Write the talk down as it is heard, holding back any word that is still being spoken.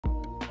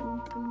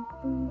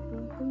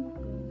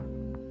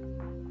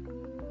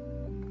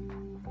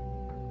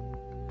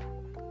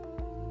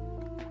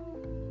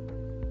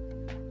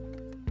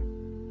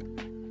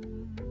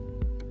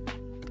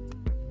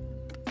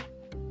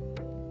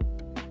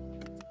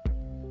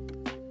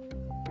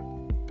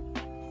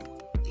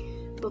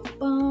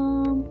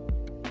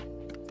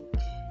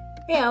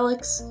Hey,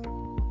 Alex.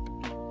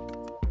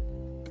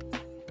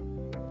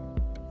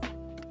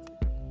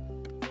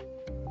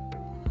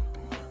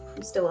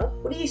 You still up?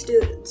 What are you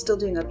still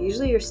doing up?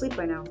 Usually you're asleep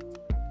by now.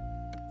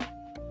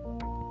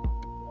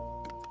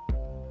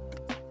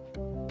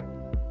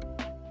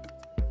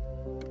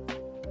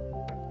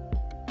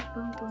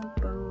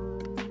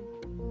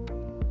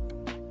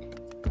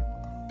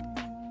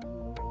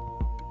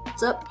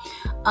 What's up?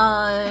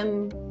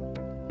 I'm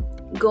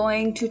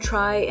going to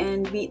try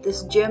and beat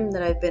this gym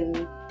that I've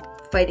been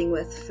fighting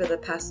with for the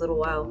past little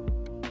while.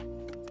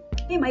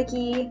 Hey,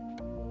 Mikey.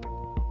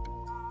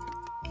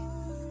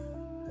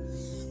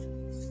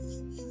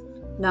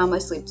 Now my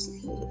sleep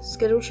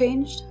schedule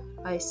changed.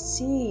 I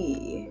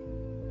see.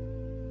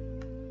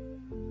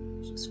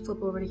 Just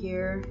flip over to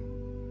here.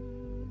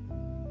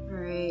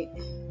 Alright.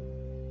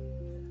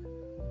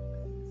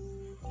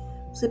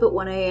 Sleep at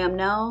 1 a.m.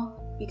 now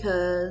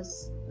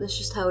because that's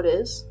just how it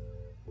is.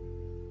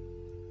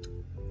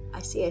 I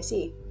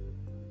see.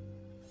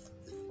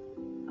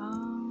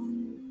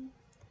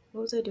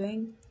 What was I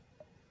doing?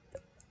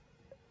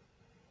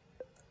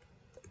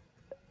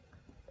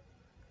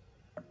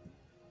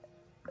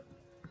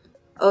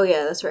 Oh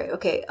yeah, that's right.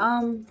 Okay,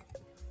 bum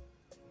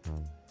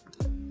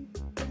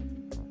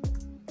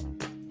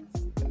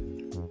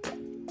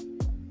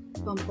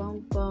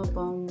bum bum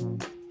bum.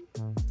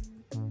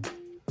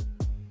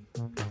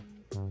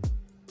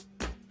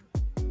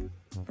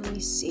 Let me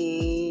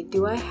see.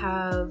 Do I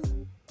have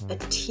a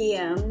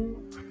TM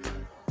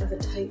of a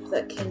type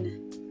that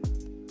can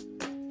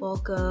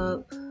bulk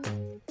up,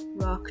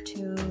 rock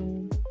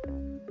tomb,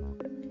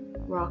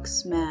 rock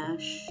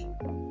smash,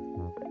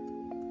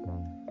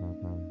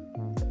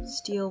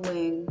 steel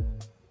wing?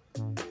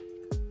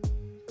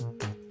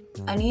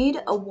 I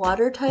need a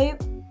water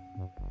type,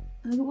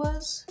 I think it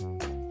was.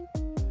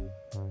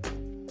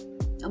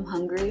 I'm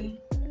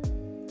hungry.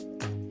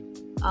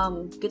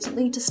 Get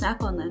something to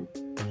snack on then.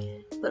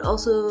 But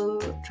also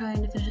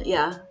trying to finish it,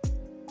 yeah.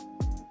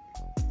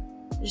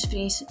 Just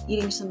finished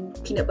eating some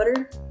peanut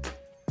butter.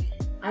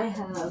 I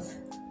have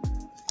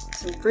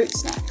some fruit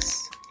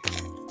snacks.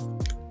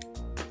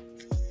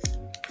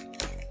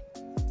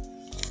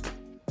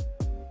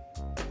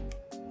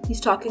 He's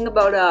talking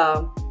about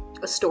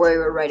a story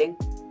we're writing.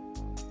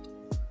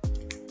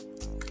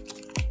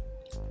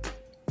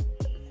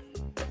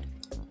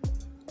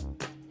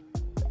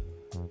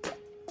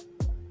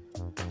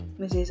 Let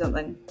me see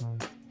something.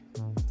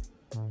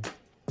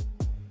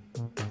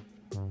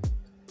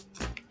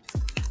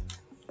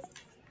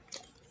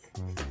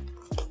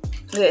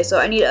 Okay, so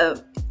I need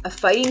a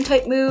fighting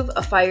type move,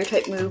 a fire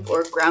type move,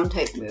 or a ground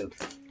type move.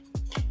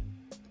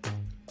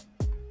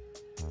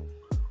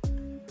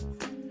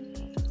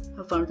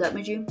 Have fun with that,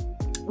 Miju?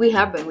 We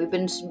have been. We've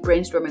been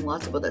brainstorming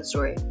lots about that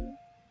story.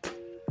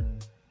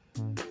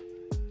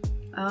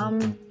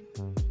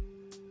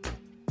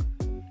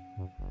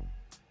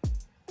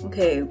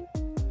 Okay,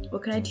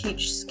 what can I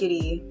teach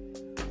Skitty?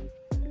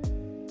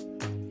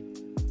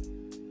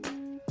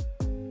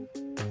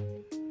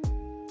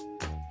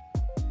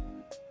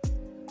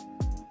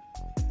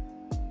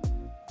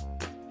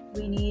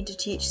 We need to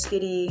teach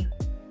Skitty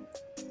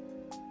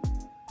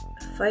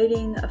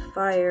fighting, a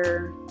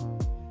fire,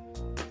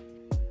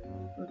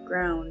 or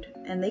ground,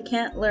 and they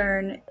can't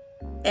learn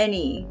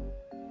any.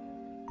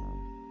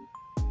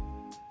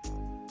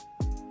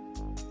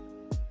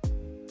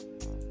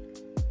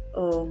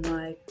 Oh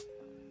my,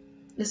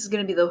 this is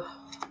gonna be the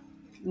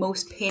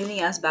most pain in the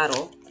ass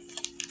battle.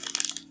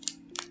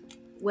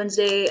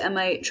 Wednesday I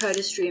might try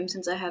to stream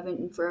since I haven't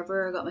in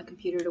forever. I got my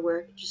computer to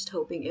work, just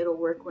hoping it'll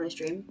work when I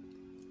stream.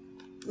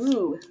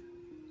 Ooh,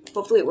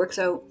 hopefully it works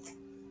out.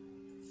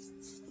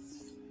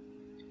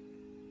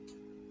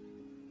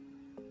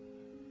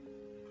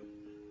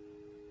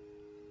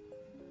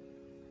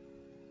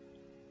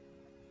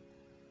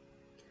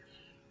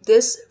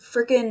 This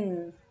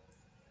frickin'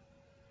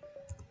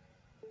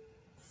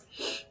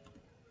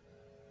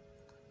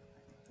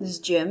 this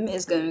gym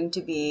is going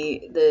to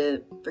be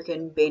the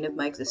frickin' bane of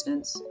my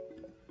existence.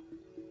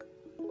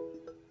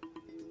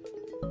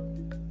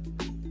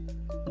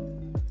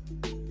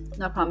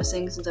 Not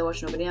promising since I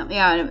watch nobody else.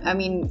 Yeah, I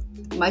mean,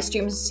 my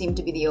streams seem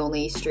to be the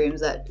only streams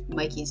that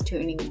Mikey's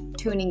tuning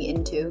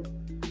into.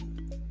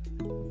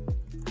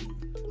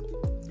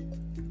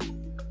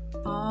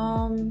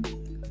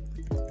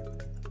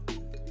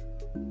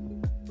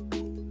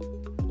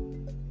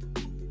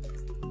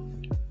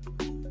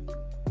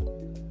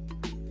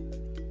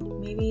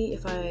 Maybe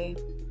if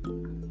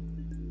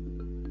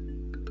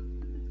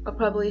I'll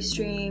probably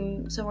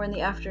stream somewhere in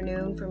the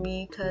afternoon for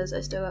me because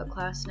I still got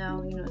class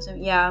now, you know what I'm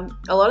saying? Yeah,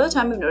 a lot of the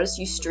time I've noticed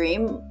you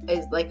stream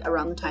is like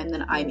around the time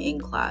that I'm in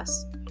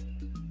class.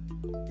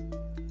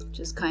 Which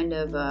is kind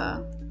of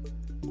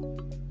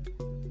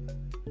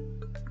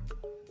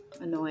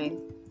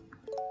Annoying.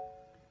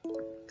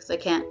 Because I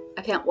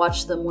can't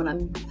watch them when I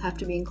have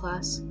to be in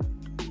class.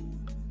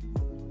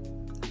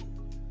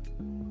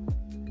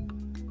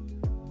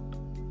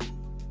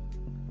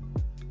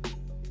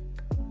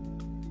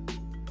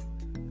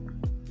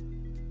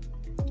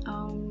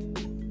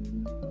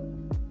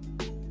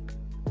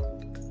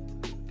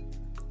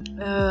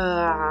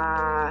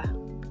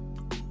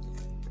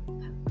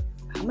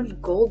 How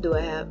much gold do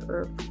I have?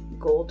 Or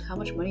gold? How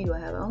much money do I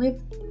have? I only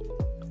have...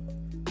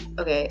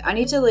 Okay, I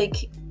need to,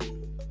 like,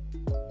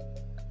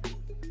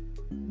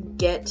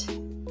 get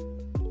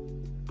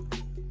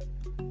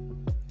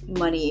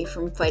money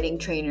from fighting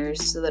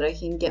trainers so that I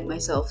can get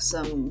myself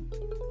some...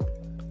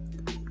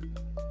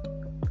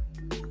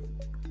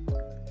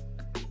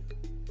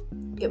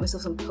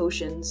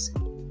 potions.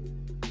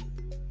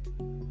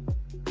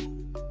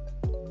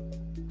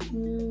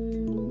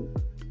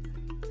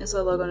 So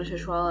I log on to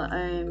Twitch while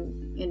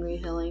I'm in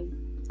rehealing.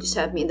 Just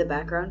have me in the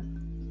background.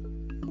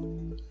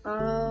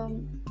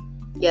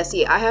 Yeah,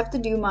 see, I have to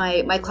do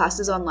my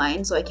classes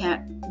online, so I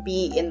can't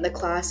be in the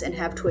class and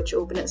have Twitch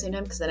open at the same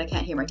time, because then I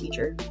can't hear my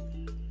teacher.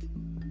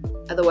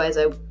 Otherwise,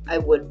 I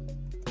would.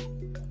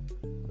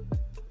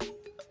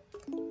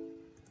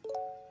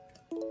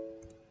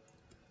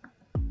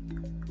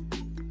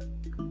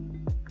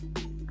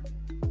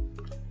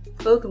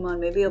 Pokemon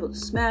may be able to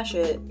smash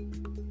it.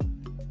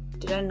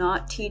 Did I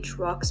not teach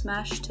Rock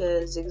Smash to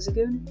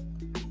Zigzagoon?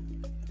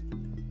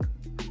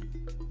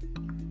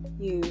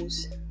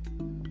 Use.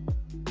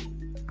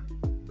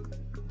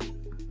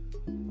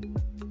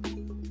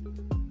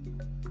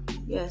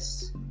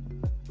 Yes.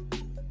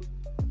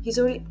 He's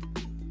already...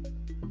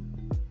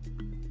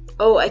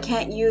 Oh, I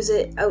can't use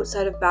it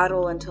outside of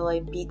battle until I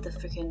beat the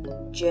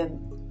freaking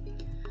gym.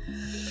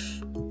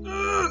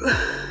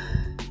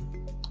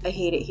 I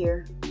hate it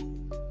here.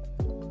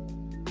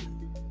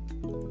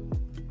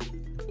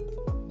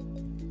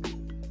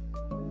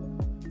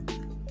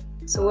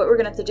 So what we're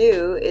gonna have to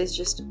do is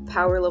just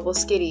power level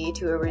Skitty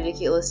to a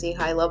ridiculously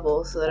high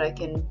level so that I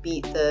can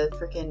beat the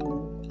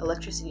freaking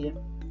electricity gym.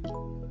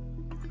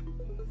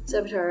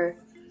 Saboteur.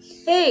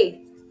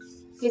 Hey!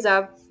 Hey,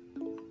 Zab.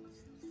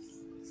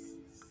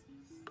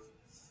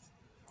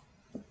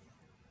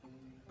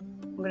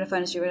 I'm gonna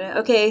find a stream right now.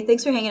 Okay,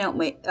 thanks for hanging out,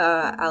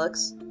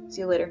 Alex. See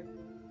you later.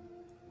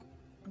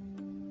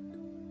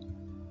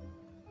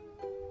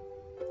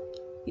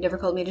 You never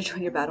called me to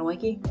join your battle,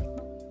 Mikey?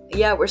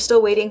 Yeah, we're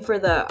still waiting for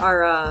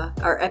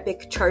our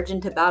epic charge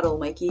into battle,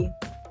 Mikey.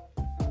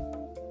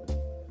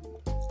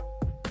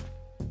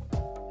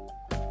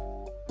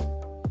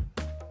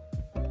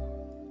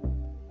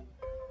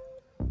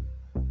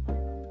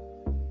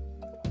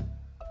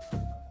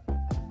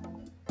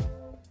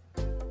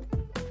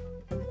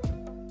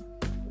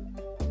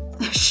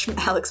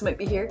 Alex might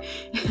be here.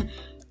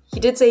 He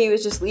did say he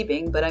was just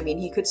leaving, but I mean,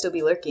 he could still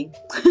be lurking.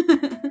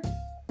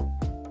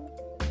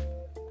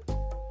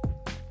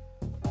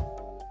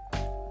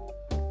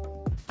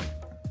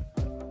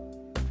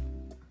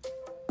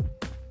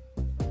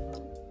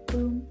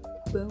 Boom,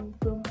 boom,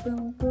 boom,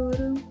 boom,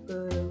 boom,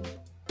 boom.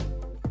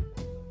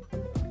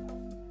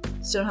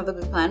 Still don't have a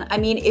good plan. I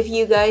mean, if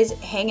you guys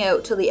hang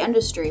out till the end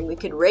of stream, we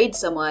could raid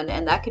someone,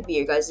 and that could be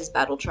your guys'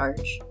 battle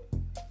charge.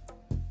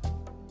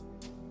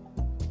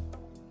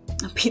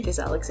 I'll beat this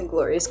Alex in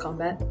glorious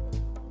combat.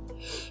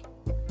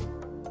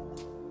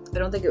 I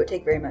don't think it would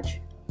take very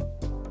much.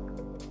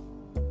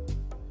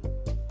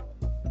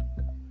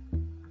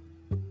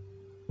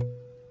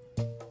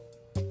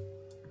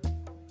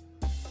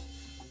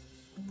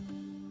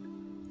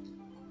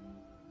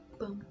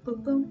 Boom,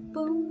 boom, boom,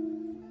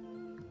 boom.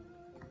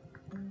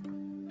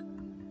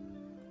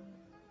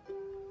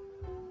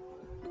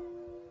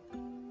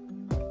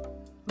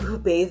 Who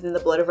bathed in the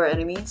blood of our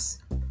enemies?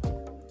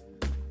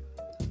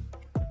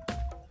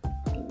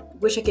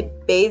 Wish I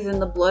could bathe in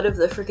the blood of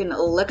the freaking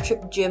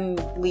electric gym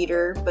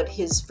leader, but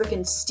his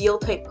freaking steel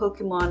type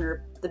Pokemon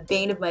are the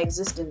bane of my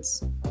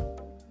existence.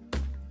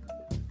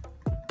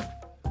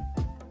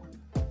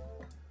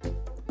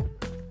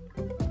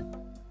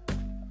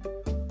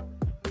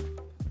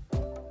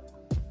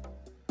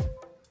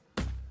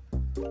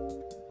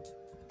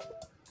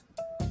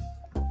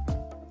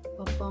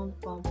 Bum,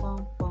 bum,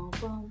 bum, bum,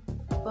 bum,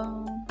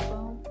 bum,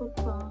 bum, bum,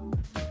 bum.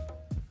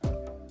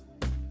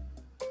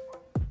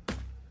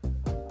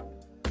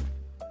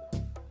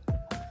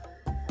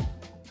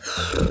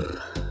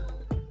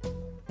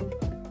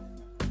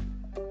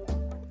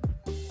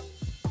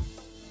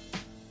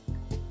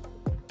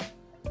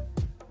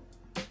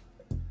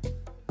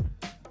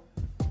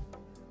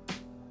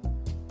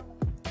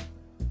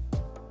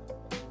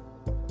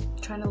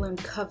 Trying to learn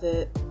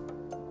covet.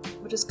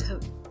 What is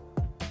covet?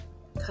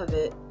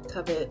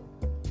 Covet.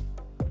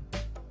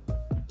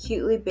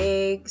 Cutely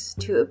begs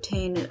to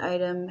obtain an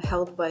item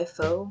held by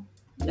foe.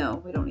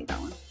 No, we don't need that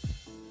one.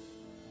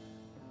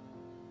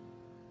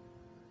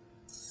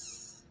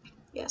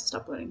 Yeah,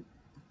 stop loading.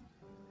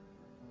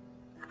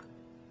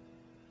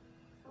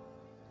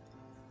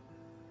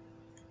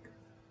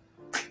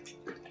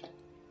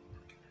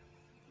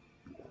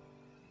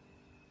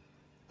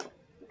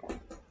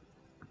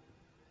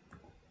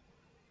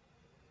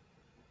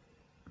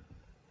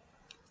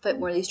 Fight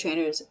more of these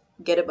trainers.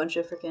 Get a bunch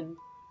of freaking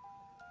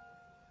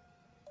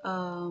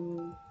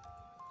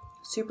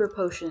super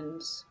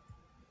potions.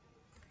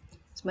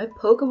 Is my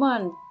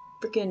Pokemon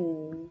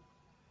freaking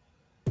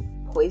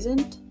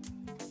poisoned?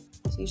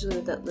 It's usually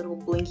what that little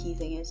blinky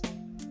thing is.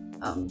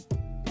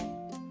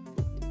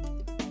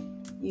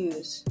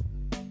 Use.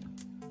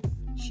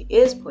 She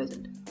is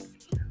poisoned.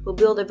 We'll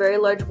build a very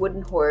large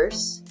wooden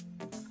horse.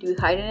 Do we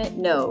hide in it?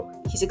 No.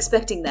 He's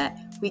expecting that.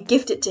 We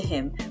gift it to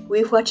him.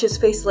 We watch his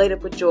face light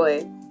up with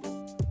joy.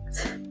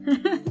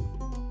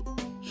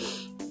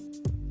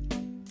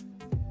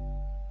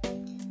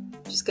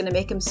 Just gonna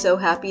make him so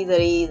happy that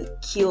he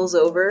keels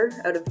over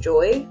out of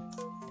joy.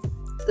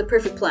 It's the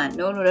perfect plan.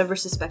 No one would ever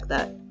suspect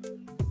that.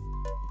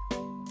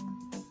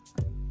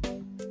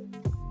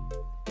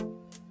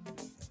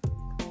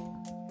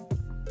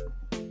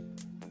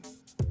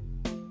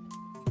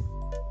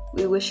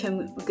 We wish him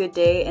a good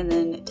day and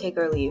then take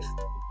our leave.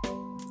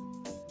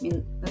 I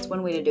mean, that's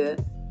one way to do it.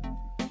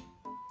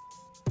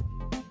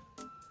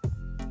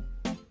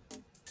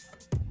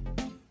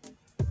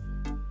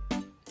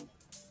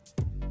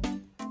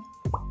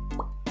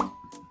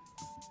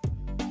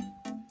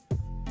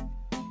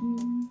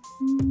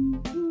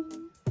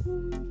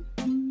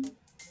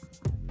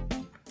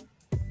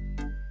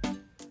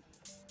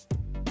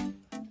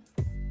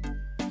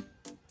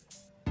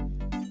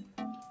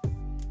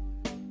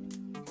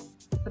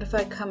 What if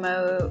I come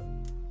out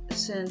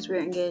since we're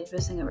engaged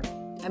with Singapore?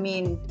 I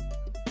mean,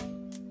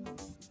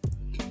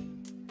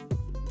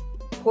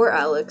 poor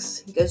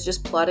Alex. You guys are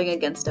just plotting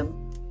against him.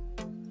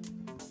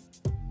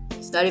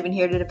 He's not even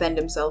here to defend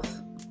himself.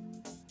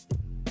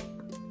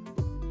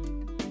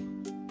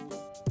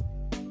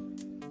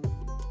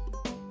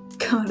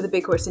 Come to the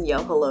big horse and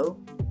yell hello.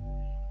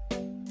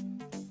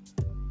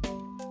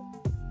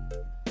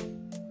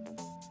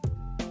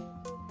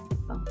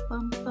 Bum,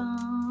 bum, bum.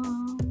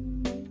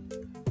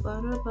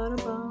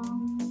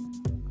 Ba-da-ba-da-bum.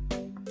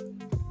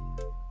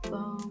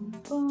 Bum,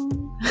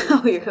 bum.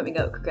 Oh, you're coming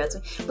out. Congrats.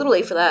 A little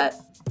late for that.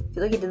 I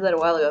feel like he did that a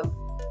while ago.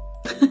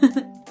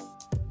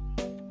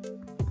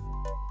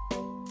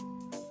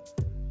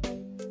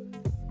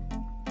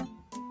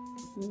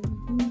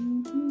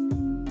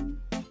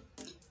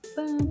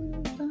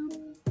 Bum, bum,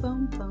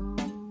 bum, bum.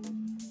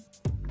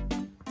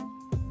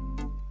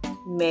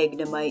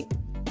 MAGNEMITE.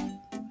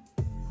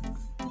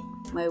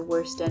 My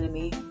worst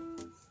enemy.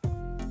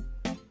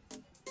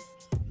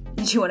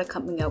 Do you want a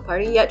coming out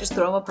party? Yeah, just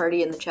throw him a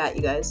party in the chat,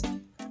 you guys.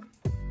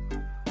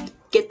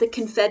 Get the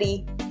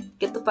confetti.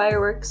 Get the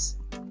fireworks.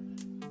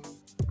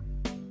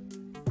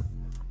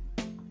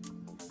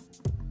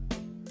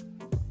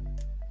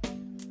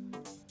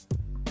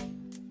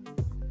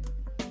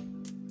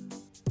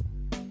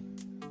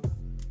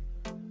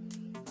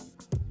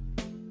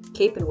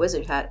 Cape and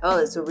wizard hat. Oh,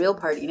 it's a real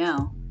party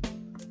now.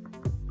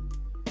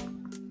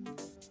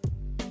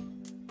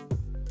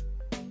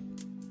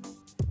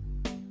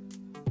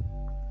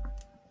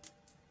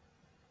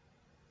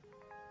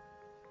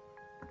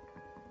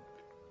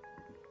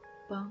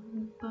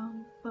 Bum,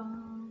 bum,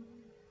 bum.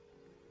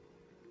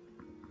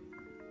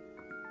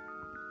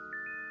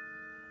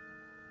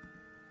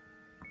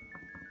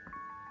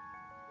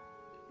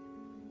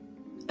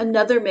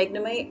 Another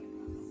MAGNEMITE?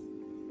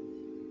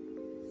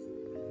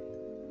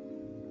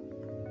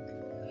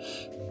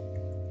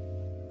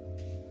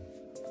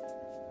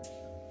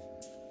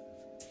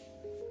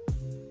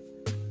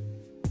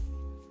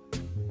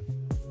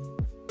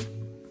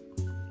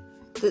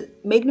 The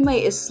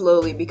MAGNEMITE is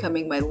slowly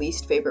becoming my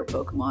least favorite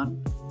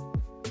Pokemon.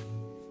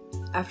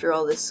 After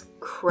all this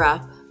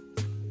crap.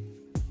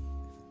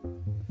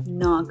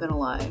 Not gonna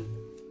lie.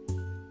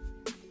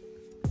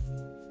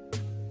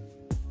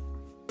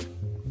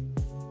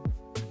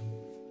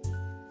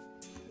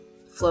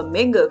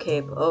 Flamingo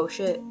Cape. Oh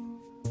shit.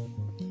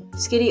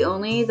 Skitty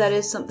only? That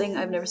is something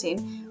I've never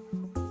seen.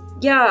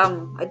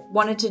 Yeah, I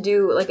wanted to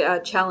do like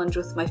a challenge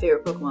with my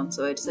favorite Pokemon,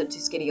 so I decided to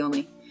Skitty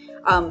only.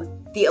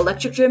 The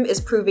electric gym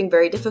is proving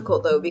very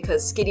difficult though,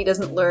 because Skitty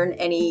doesn't learn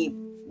any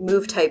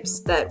move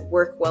types that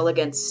work well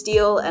against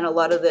steel, and a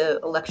lot of the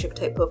electric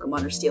type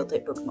Pokemon are steel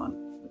type Pokemon,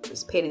 which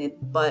is a pain in the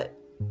butt.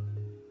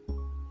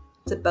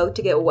 It's about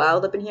to get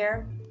wild up in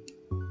here.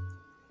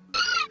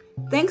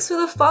 Thanks for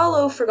the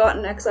follow,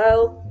 Forgotten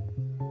Exile.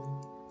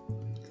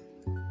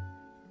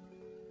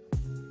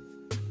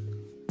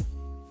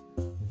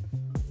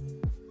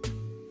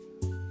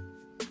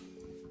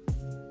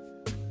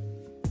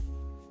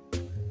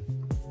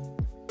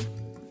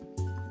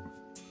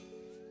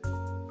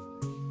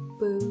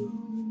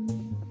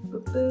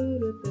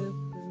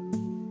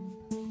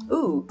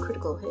 Ooh,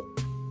 critical hit.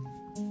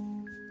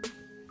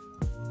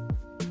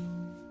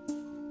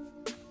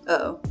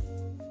 Uh-oh.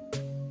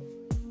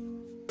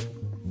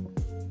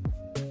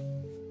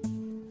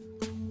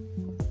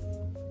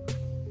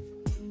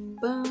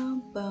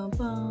 Bum, bum,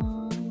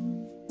 bum.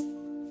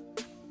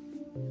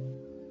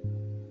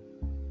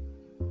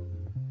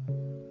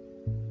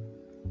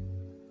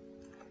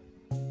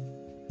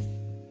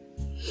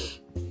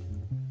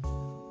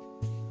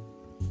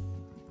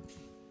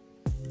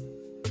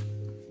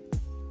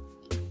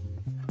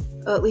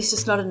 Oh, at least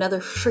it's not another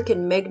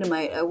freaking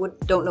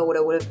Magnemite. Don't know what I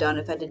would have done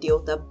if I had to deal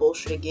with that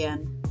bullshit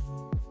again.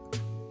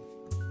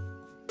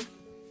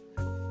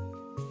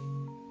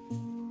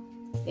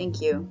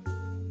 Thank you.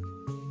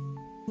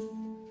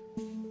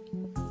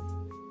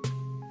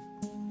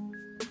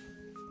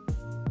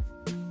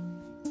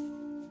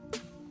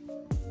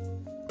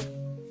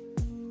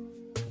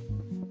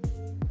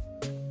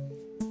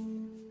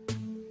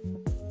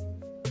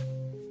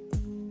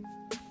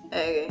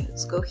 Okay,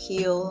 let's go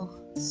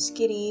heal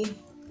Skitty.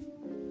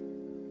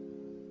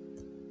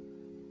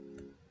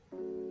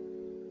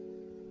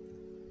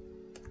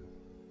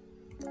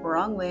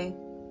 Wrong way.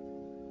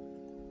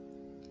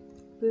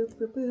 Boo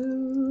boo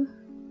boo.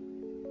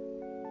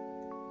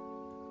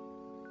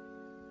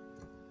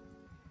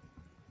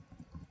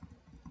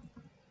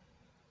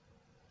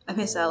 I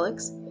miss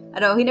Alex. I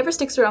know, he never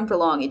sticks around for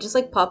long. He just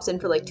like pops in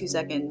for like 2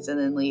 seconds and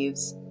then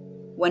leaves.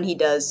 When he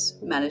does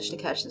manage to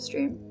catch the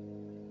stream.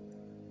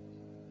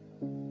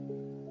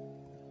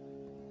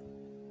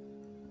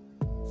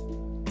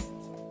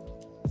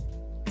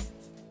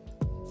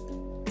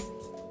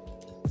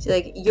 See,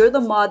 like, you're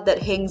the mod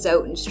that hangs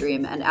out in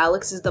stream, and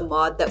Alex is the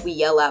mod that we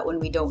yell at when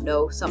we don't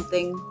know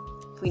something.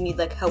 If we need,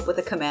 like, help with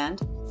a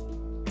command.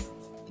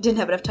 If you didn't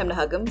have enough time to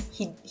hug him,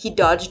 he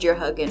dodged your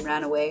hug and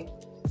ran away.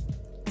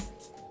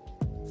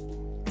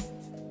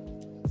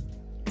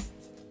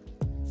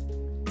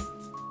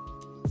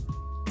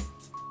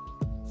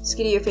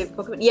 Skitty, your favorite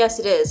Pokemon? Yes,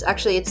 it is.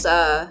 Actually, it's,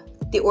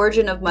 the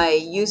origin of my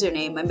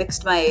username. I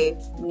mixed my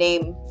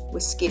name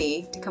with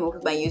Skitty to come up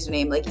with my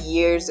username, like,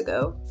 years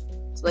ago.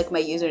 It's like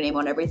my username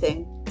on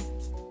everything.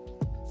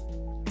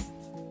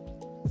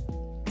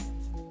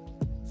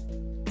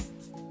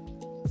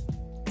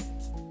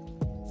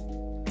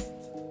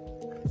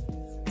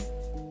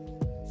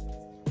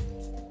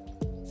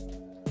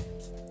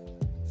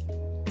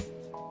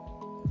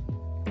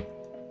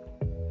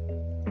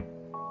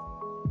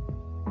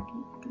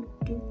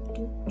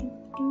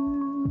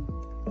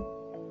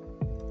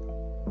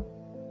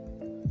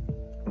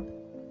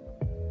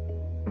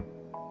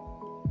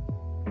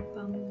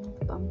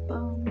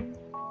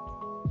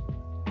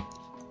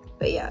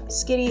 But yeah,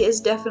 Skitty is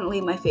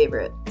definitely my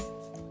favorite.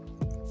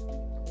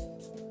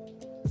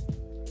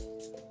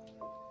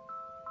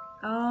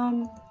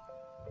 I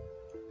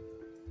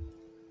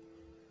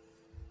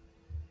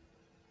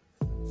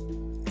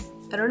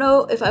don't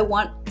know if I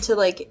want to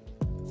like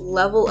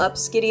level up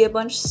Skitty a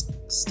bunch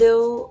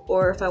still,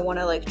 or if I want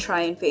to like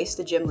try and face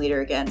the gym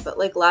leader again. But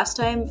like last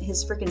time,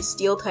 his freaking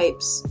steel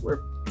types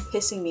were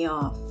pissing me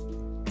off.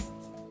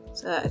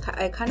 So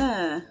I kind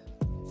of...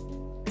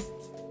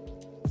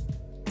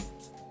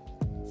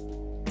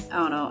 I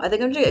don't know. I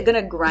think I'm just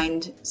gonna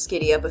grind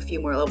Skitty up a few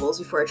more levels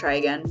before I try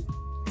again.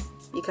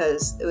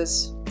 Because it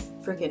was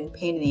freaking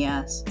pain in the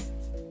ass.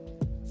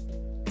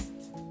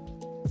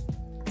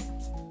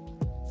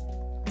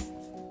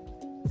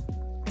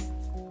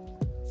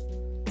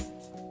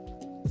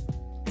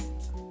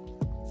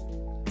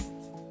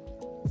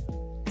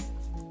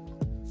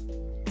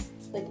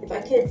 Like,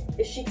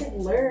 if she could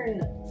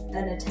learn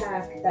an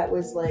attack that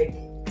was like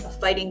a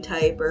fighting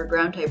type or a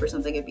ground type or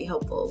something, it'd be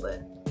helpful,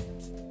 but...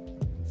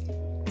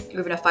 or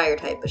even a fire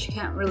type, but she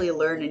can't really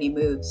learn any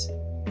moves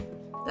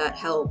that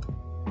help.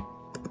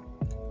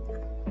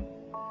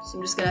 So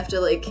I'm just gonna have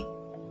to like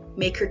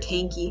make her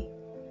tanky.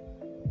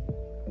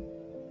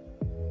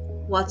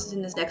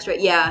 Wattson is next, right?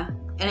 Yeah,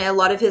 and a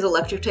lot of his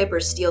electric type or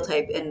steel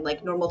type, and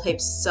like normal type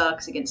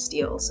sucks against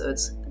steel, so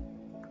it's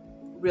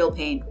real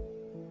pain.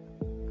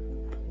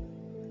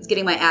 He's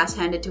getting my ass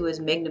handed to his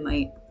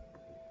Magnemite.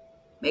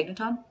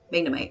 Magneton?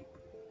 Magnemite.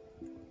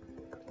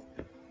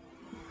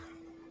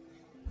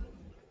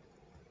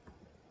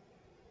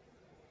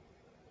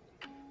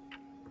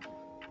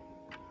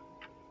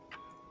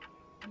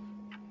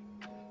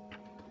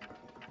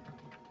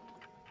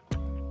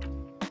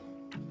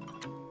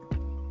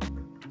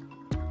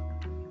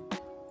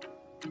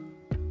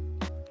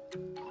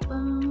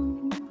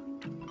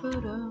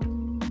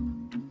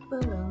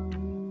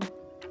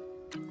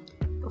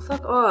 Oh,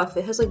 fuck off.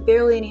 It has like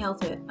barely any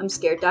health hit. I'm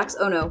scared. Dax?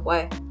 Oh no,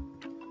 why?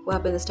 What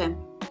happened this time?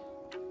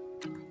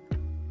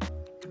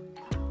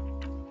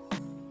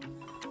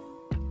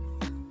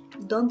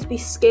 Don't be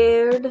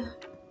scared.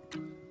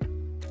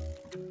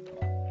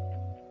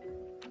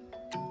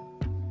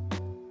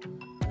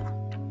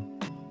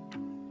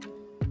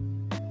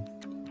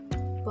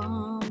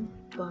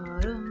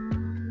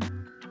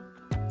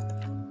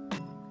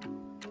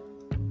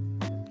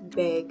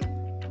 Beg.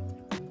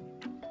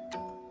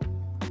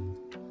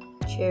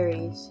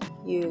 Cherries.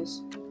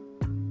 Use.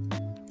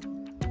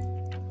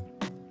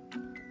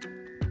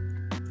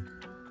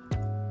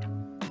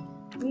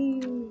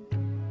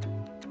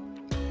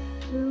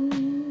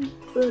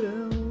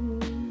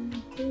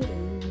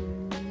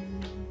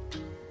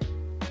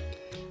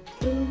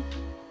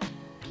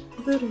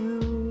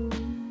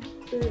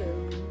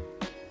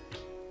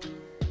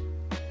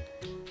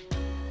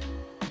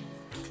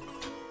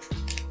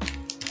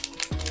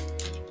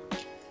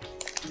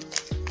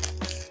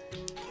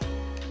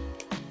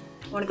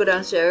 I want to go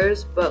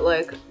downstairs, but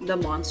like the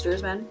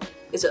monsters, man.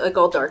 Is it like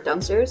all dark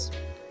downstairs?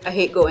 I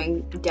hate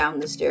going down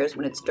the stairs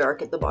when it's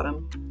dark at the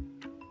bottom.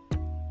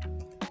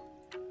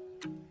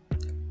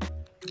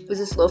 Is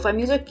this lo-fi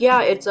music?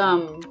 Yeah, it's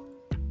the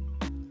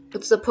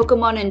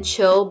Pokemon and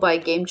Chill by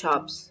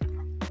GameChops.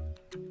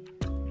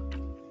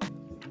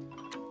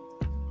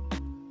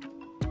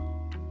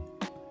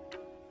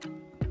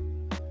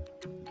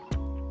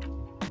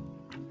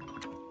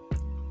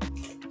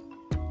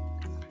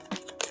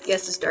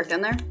 Yes, it's dark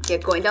down there. Yeah,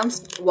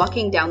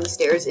 walking down the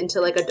stairs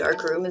into like a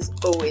dark room is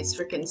always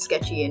freaking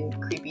sketchy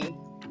and creepy.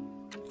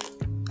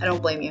 I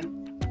don't blame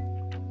you.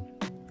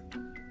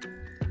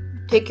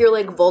 Take your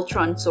like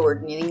Voltron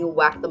sword and then you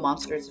whack the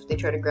monsters if they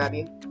try to grab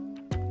you.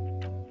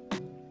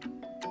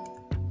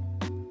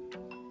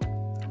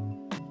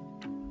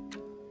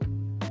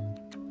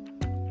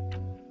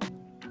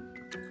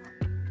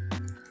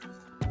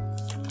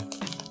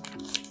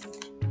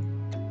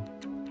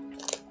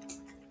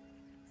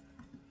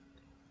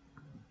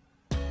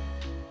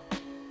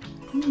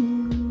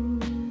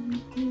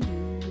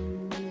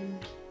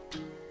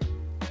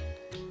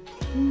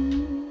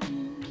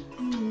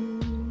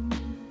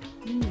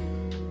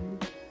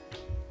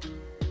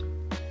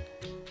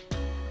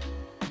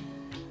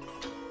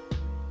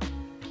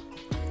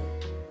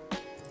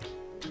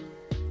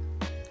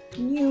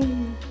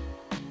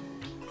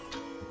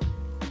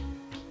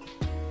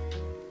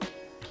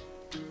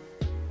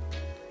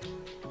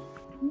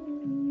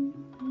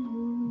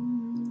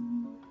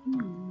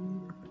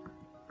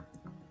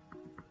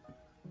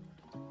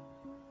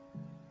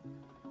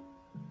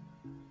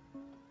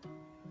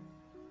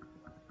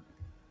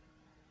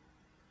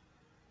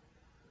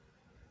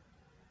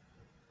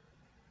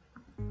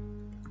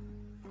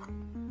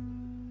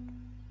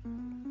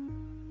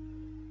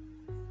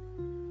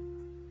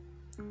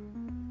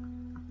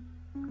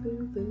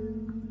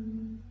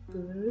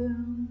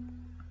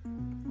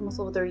 Almost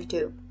level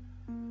 32.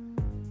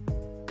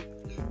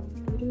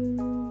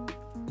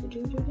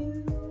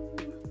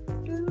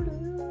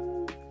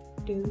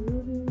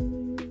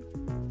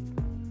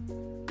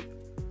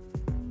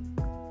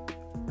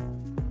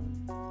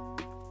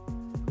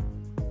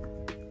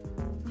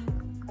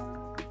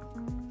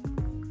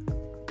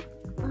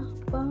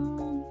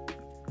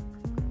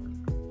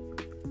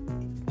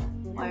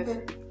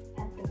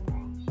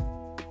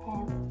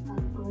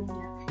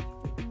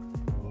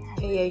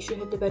 Yeah, you should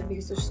head to bed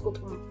because there's school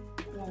tomorrow.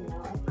 Yeah,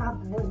 no, I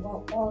probably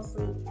won't fall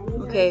asleep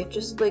anytime. Okay,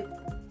 just like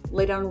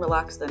lay down and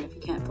relax then if you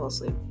can't fall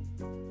asleep.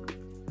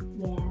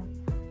 Yeah.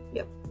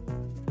 Yep.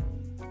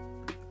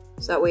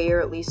 So that way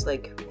you're at least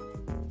like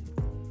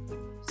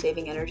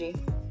saving energy,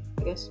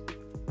 I guess.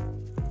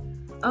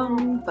 Okay,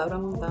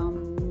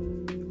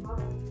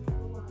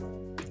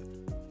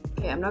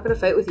 I'm not gonna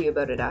fight with you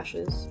about it,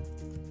 Ashes.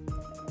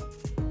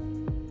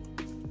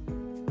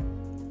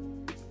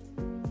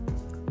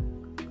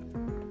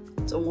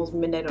 It's almost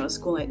midnight on a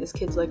school night and this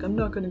kid's like, I'm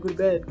not gonna go to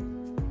bed.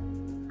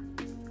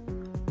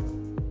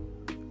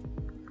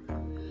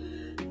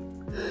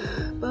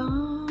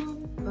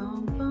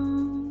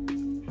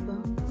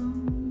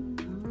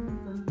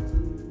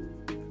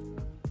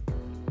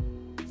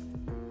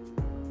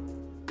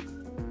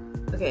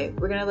 Okay,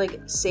 we're gonna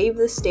like save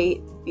the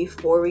state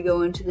before we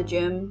go into the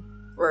gym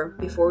or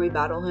before we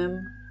battle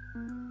him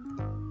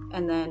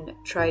and then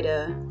try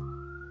to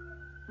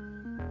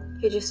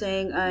just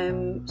saying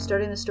I'm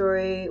starting the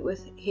story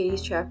with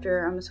Hades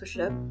chapter. I'm gonna switch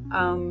it up.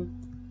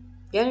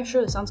 Yeah,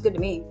 sure, that sounds good to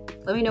me.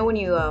 Let me know when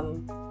you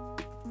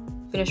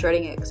finish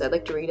writing it because I'd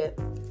like to read it.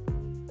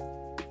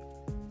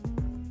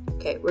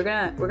 Okay, we're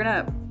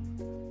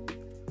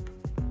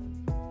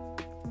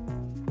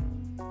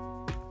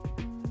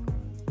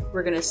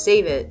gonna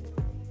save it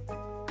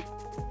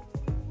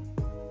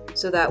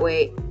so that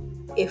way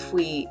if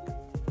we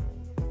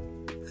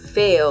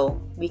fail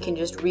we can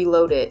just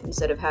reload it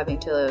instead of having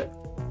to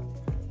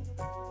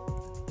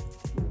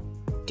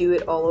do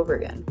it all over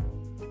again.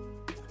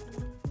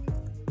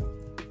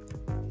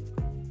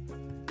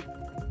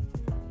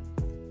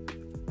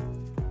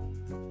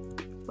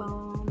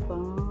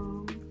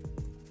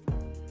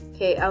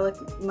 Okay, Alec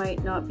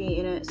might not be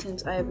in it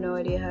since I have no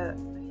idea how.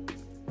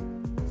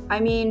 I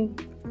mean,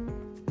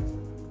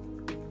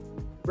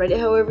 write it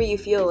however you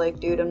feel like,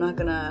 dude. I'm not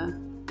gonna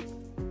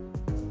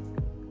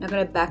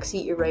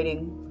backseat your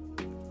writing.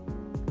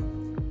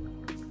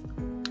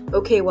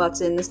 Okay,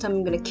 Wattson, this time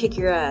I'm gonna kick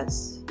your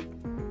ass.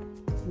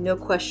 No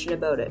question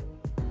about it.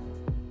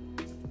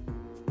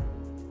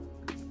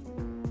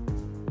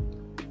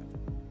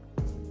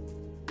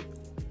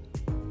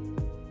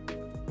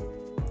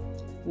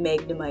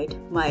 MAGNEMITE,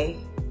 my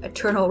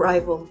eternal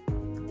rival.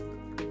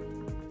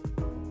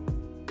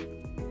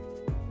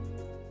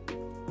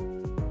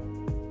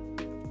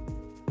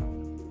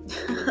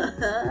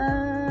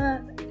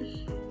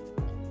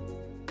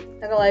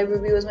 Not gonna lie,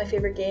 Ruby was my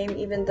favorite game,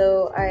 even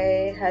though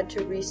I had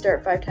to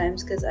restart 5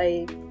 times because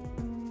I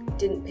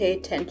didn't pay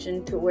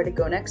attention to where to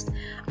go next.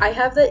 I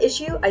have the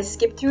issue, I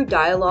skip through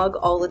dialogue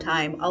all the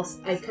time.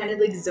 I kind of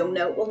like zone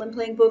out while I'm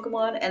playing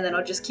Pokemon, and then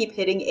I'll just keep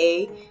hitting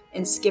A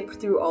and skip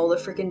through all the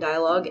freaking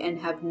dialogue and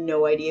have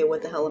no idea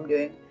what the hell I'm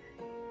doing.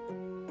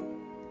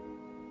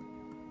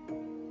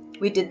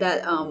 We did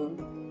that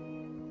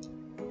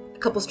a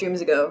couple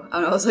streams ago,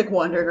 and I was like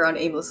wandering around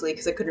aimlessly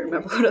because I couldn't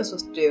remember what I was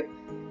supposed to do.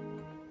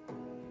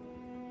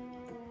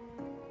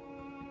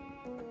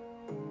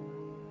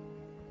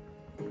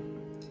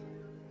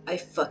 I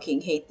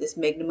fucking hate this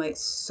Magnemite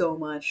so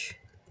much.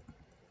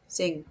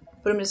 Sing.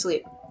 Put him to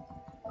sleep.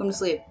 Put him to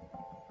sleep.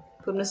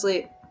 Put him to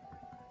sleep.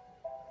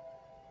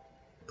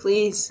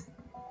 Please.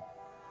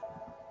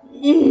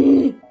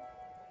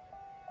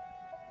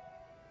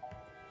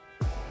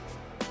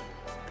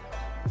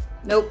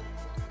 Nope.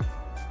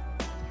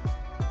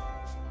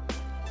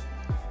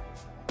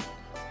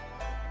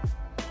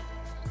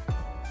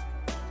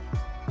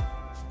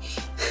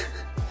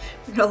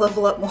 We're gonna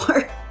level up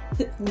more.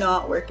 It's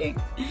not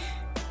working.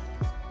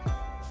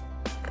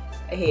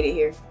 I hate it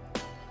here.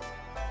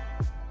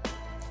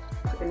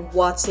 Freaking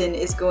Wattson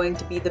is going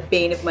to be the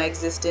bane of my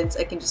existence.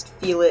 I can just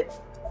feel it.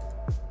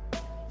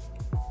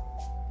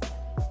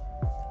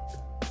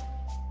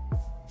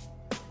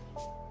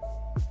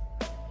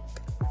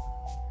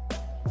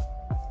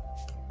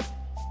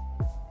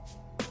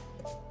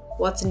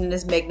 Wattson and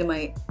his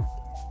Magnemite.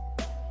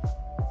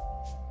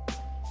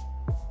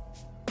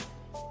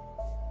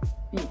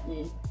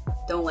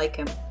 Don't like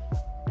him.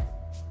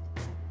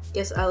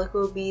 Guess Alec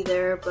will be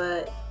there,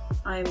 but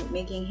I'm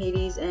making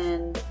Hades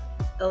and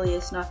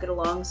Elias not get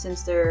along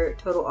since they're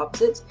total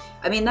opposites.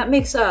 I mean, that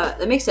makes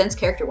sense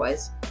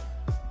character-wise.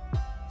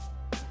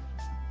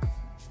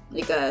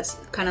 Like a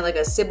kind of like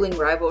a sibling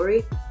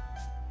rivalry.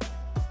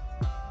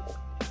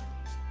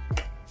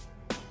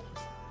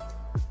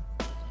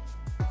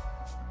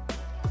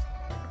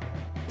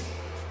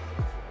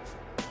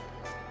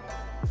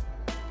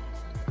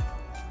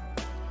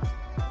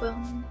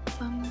 Bum,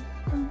 bum,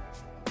 bum,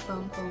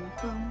 bum, bum,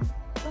 bum,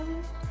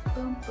 bum,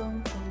 bum,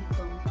 bum,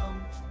 bum,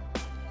 bum.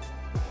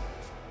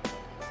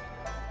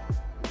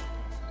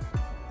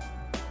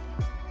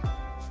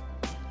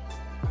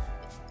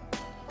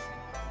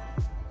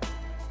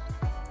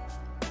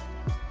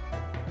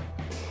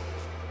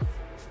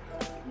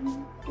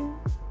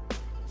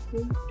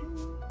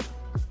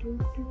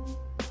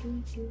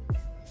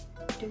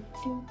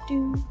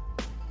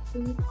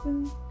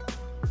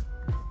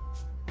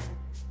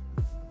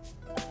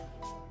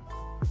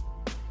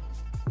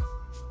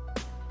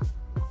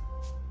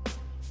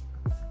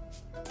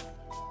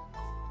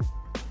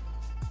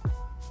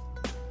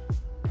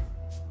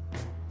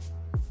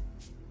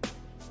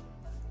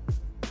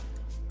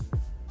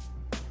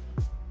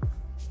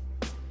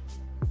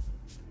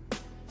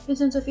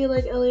 Since I feel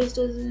like Elias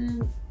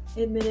doesn't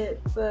admit it,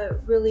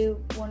 but really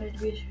wanted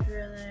to be sure,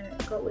 and then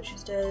I got what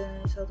she's dead,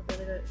 and I saw the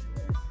brother got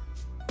sure.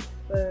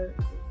 But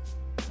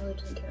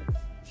Elias doesn't care.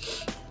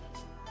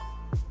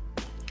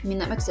 I mean,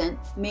 that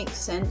makes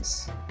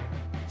sense.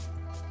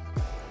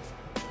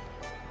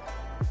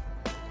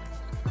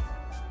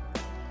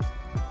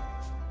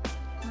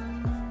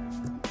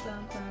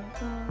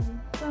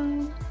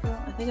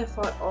 I think I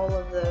fought all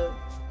of the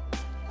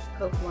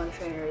Pokemon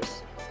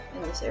trainers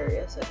in this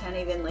area, so I can't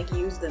even like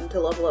use them to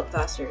level up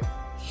faster.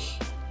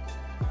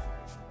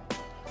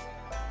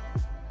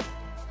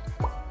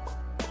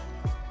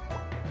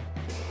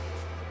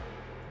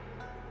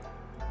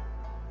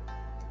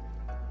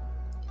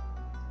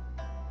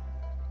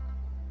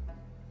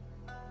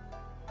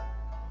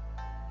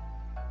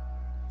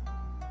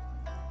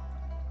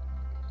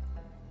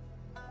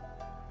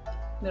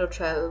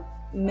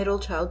 Middle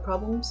child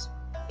problems?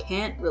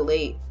 Can't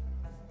relate.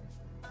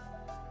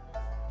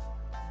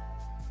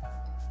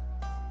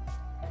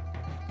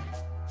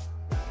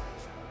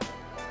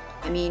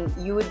 I mean,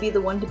 you would be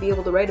the one to be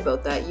able to write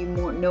about that. You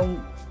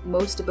know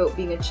most about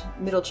being a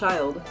middle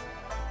child.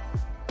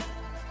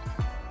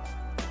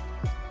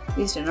 At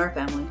least in our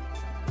family.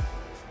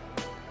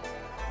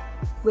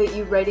 Wait,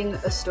 you writing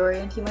a story,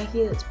 Auntie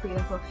Mikey? That's pretty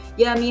cool.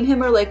 Yeah, me and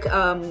him are like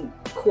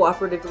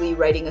cooperatively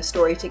writing a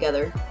story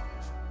together.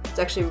 It's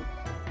actually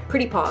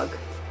pretty pog.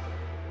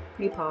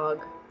 Pretty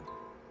pog.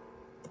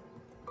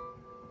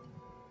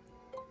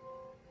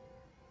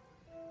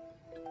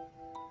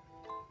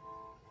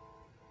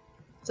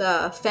 It's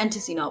a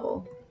fantasy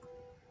novel.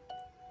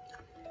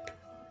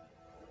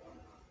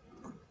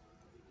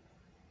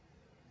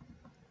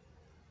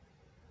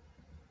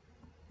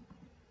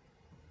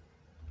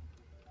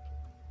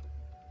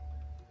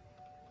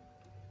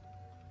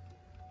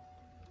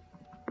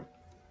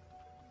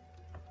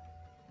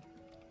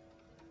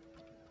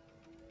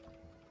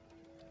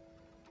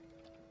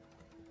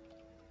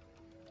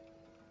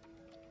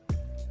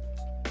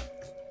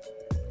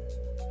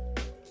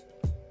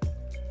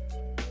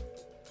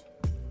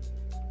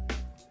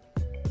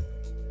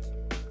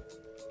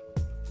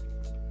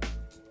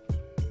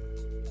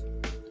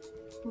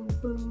 Boom,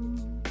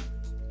 boom,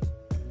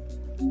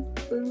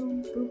 boom,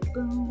 boom,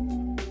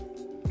 boom,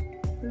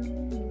 boom,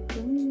 boom,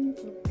 boom,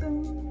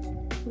 boom,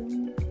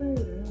 boom,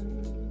 boom.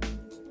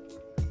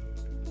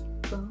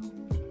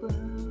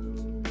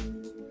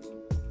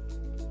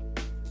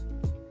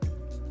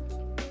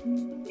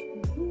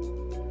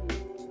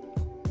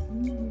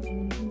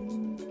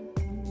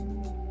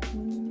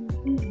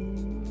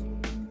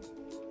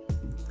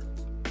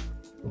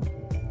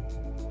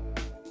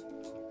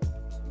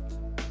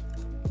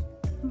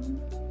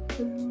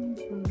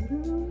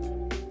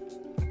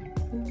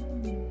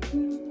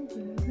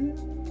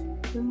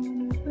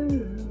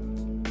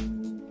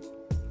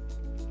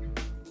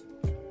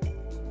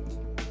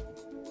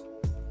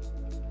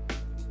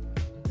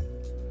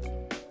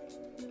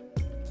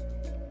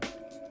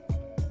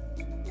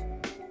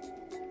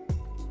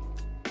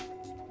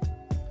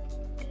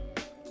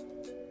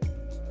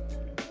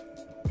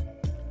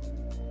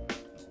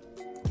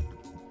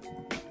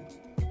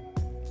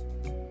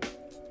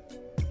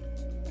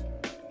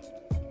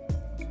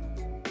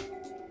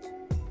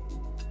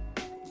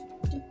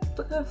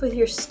 Fuck off with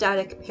your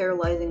static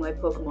paralyzing my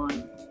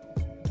Pokemon.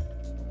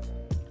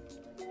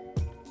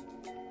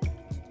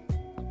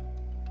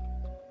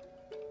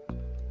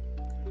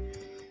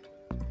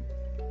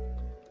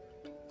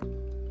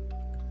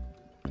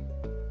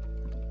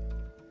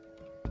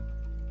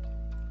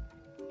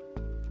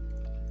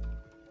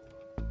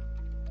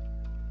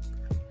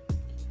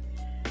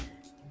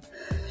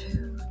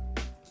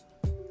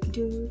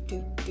 Do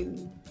do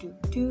do do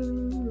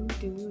do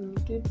do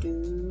do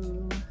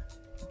do.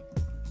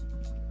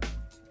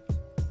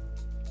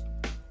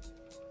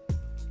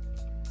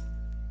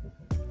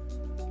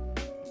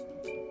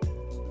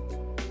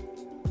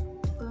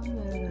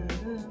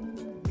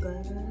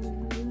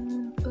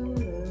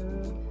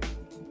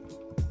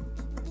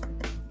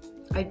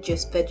 I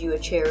just fed you a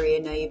cherry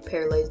and now you've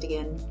paralyzed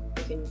again.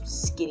 Fucking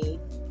skitty.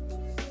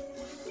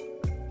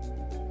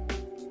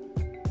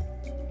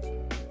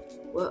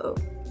 Whoa.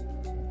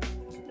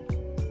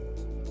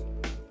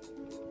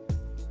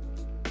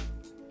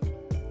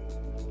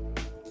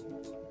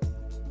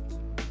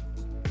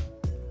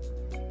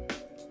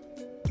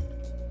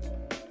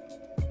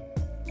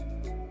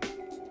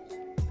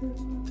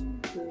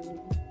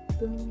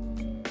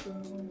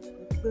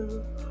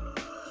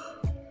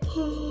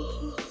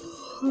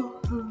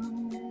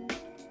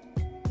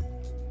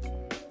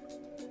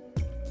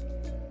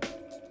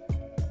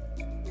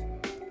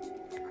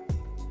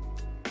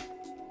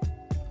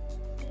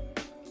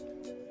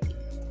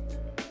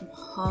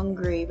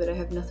 Hungry, but I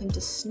have nothing to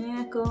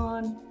snack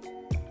on.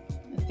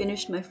 I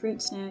finished my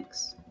fruit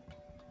snacks.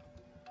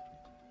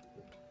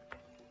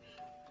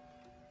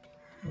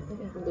 I think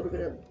I have a little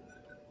bit of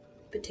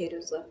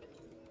potatoes left.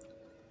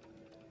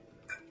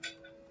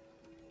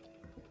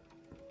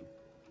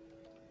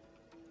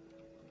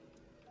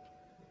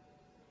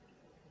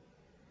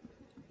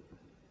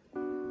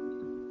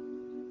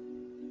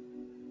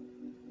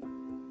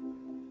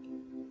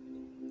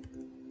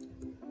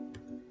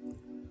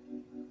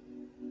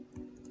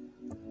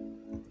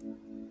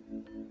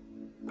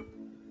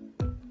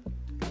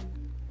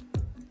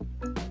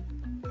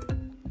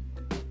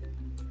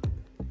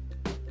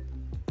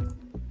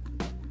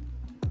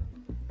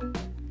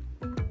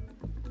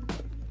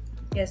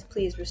 Yes,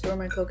 please restore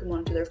my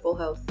Pokemon to their full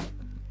health.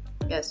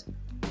 Yes.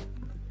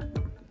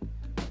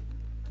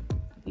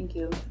 Thank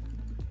you.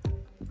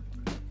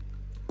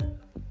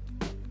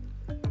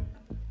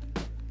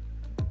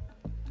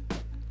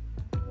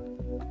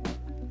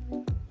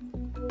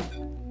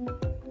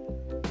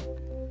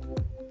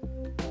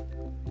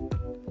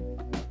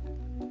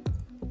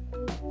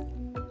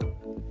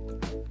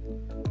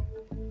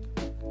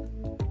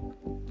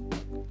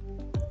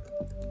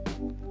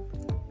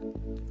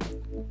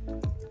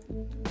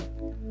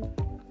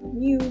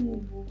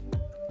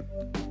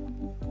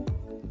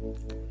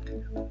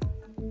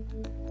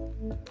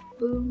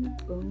 Boom,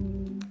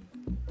 boom.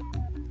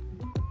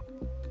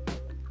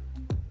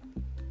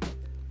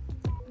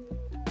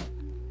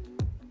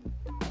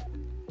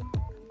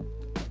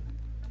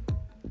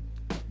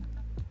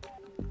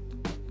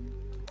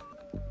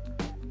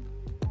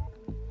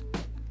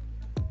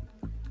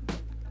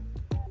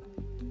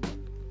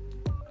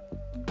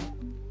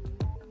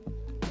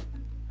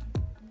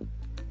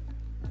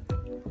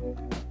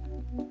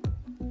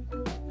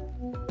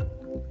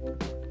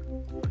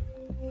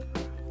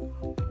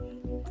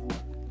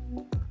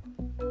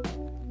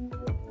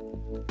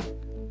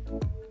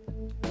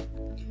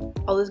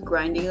 All this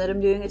grinding that I'm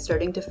doing is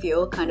starting to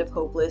feel kind of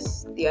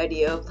hopeless. The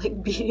idea of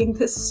like beating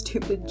this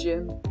stupid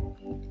gym.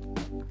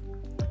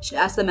 Should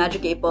ask the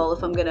Magic 8 Ball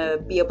if I'm gonna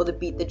be able to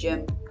beat the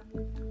gym.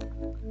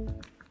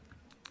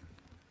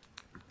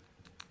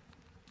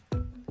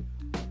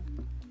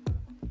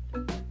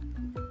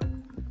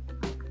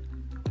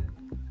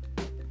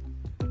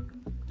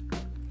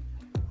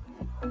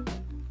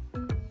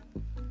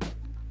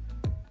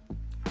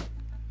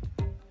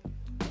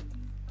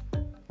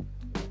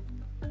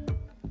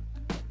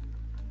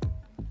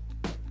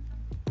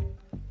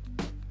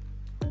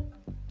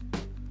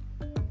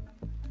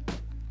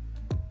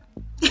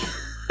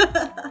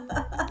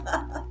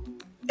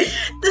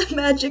 The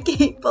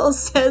Magic 8 Ball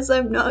says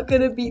I'm not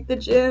gonna beat the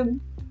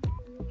gym.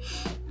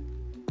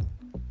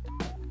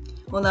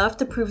 Well, now I have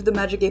to prove the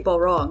Magic 8 Ball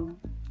wrong.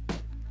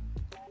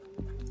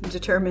 I'm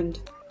determined.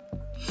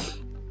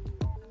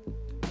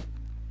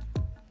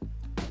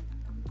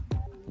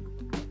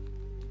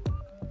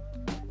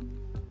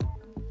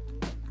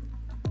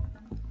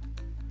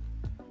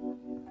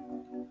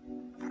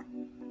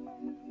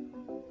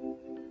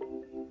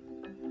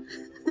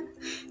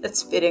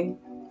 That's fitting.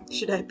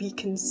 Should I be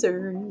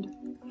concerned?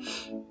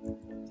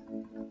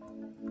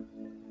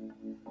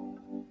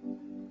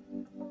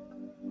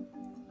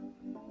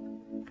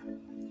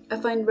 I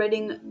find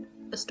writing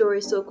a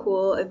story so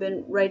cool. I've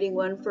been writing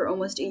one for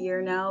almost a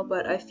year now,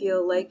 but I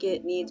feel like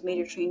it needs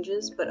major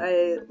changes, but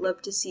I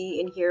love to see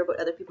and hear about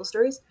other people's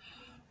stories.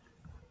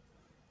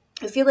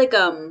 I feel like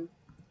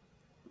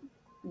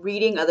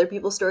reading other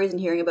people's stories and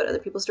hearing about other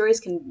people's stories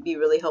can be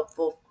really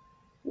helpful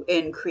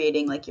in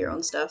creating like your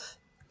own stuff.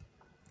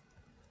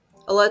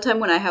 a lot of time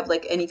when I have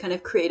like any kind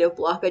of creative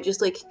block, I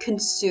just like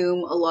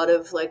consume a lot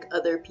of like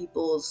other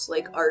people's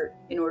like art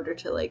in order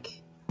to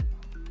like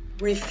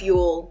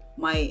refuel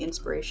my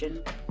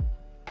inspiration.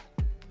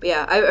 But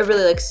yeah, I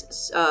really like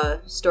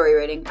story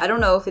writing. I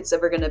don't know if it's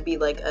ever gonna be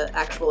like an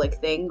actual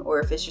like thing, or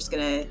if it's just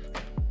gonna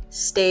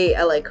stay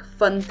a like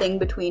fun thing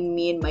between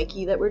me and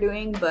Mikey that we're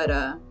doing. But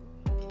I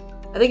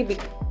think it'd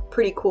be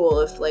pretty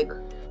cool if like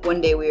one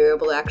day we were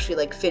able to actually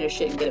like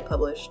finish it and get it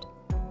published.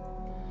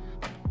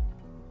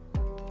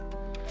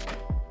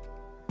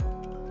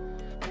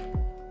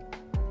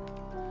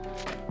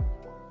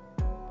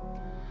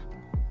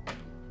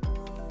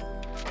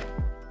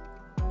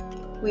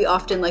 We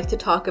often like to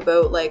talk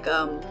about like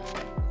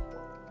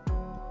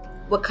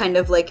what kind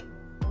of like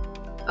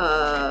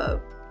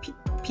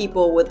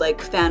people would like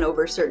fan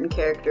over certain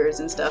characters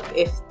and stuff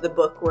if the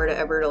book were to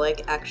ever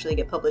like actually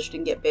get published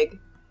and get big.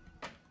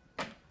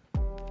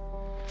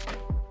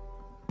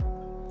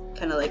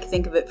 Kind of like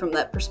think of it from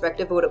that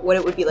perspective, what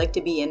it would be like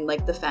to be in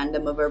like the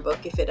fandom of our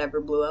book if it ever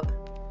blew up.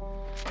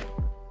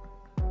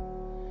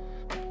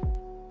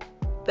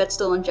 Bet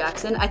still on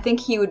Jackson. I think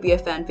he would be a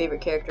fan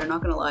favorite character,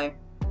 not gonna lie.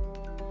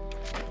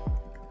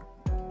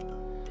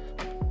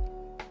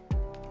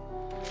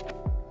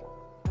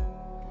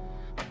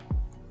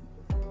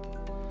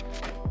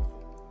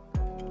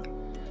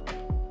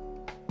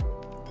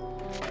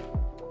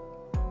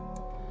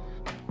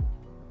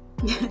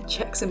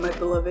 Jackson, my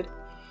beloved.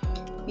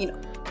 You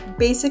know,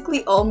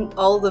 basically all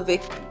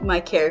my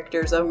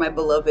characters are my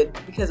beloved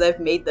because I've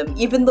made them.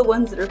 Even the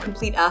ones that are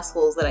complete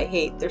assholes that I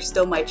hate, they're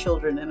still my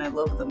children and I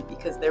love them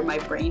because they're my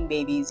brain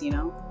babies, you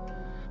know?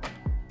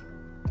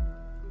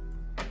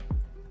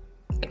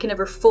 I can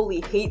never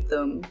fully hate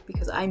them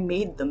because I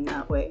made them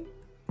that way.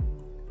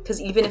 Because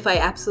even if I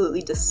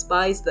absolutely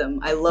despise them,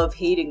 I love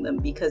hating them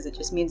because it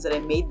just means that I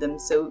made them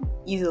so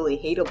easily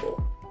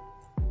hateable.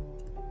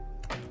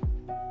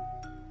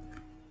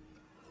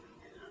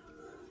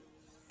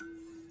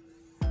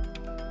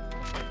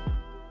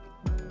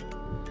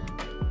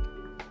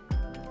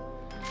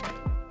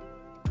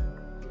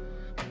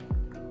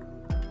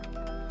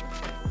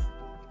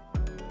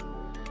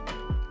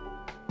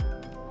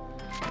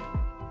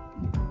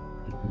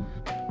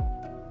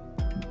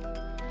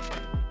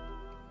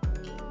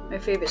 My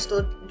favorite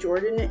still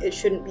Jordan. It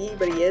shouldn't be,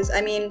 but he is.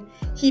 I mean,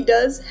 he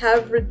does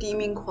have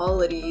redeeming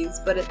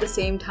qualities, but at the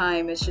same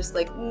time, it's just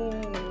like,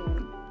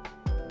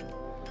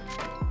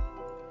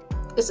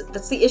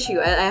 that's the issue.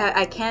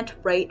 I can't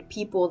write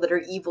people that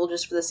are evil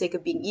just for the sake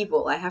of being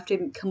evil. I have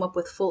to come up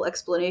with full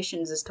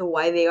explanations as to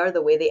why they are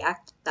the way they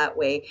act that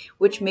way,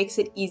 which makes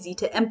it easy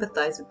to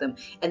empathize with them.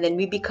 And then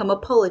we become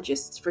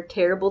apologists for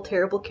terrible,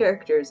 terrible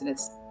characters, and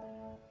it's...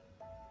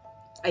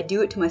 I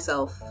do it to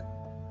myself.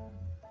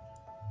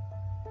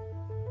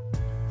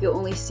 You'll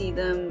only see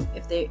them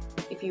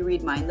if you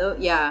read mine, though.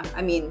 Yeah,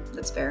 I mean,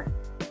 that's fair.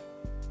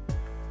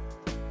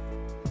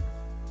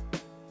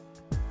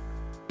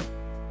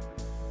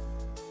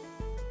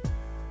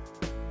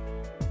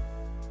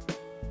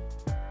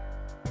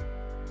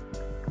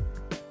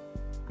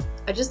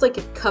 I just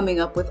like coming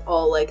up with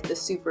all like the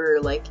super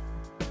like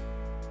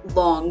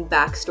long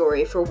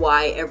backstory for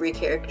why every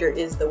character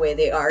is the way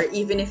they are,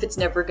 even if it's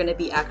never going to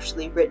be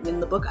actually written in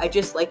the book. I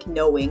just like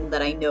knowing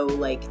that I know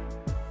like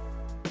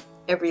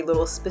every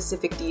little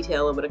specific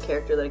detail about a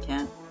character that I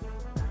can.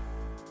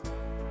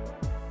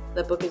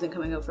 That book isn't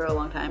coming out for a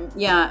long time.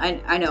 Yeah,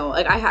 I know.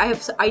 Like I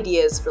have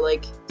ideas for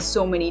like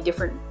so many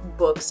different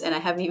books, and I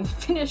haven't even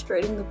finished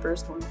writing the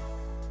first one.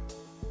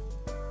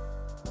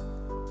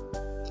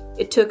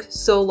 It took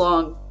so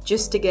long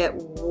just to get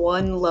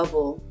one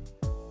level.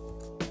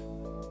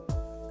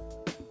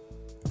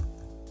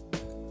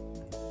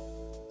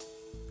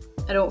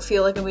 I don't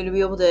feel like I'm going to be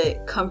able to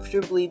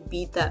comfortably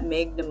beat that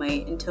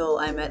MAGNEMITE until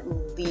I'm at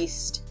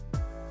least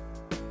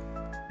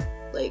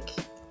like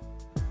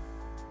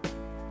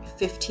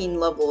 15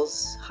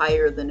 levels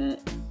higher than it.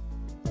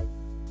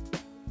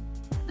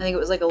 I think it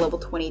was like a level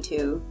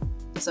 22,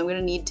 so I'm going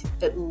to need to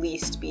at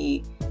least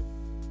be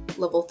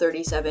level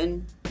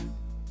 37.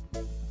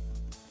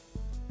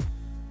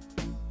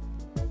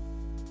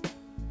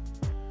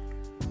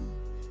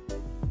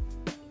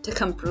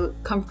 To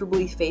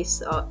comfortably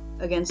face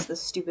against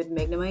this stupid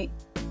MAGNEMITE.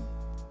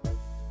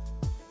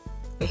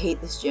 I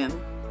hate this gym.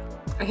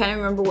 I can't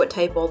remember what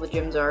type all the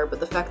gyms are, but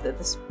the fact that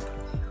this...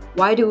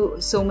 Why do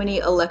so many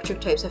electric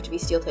types have to be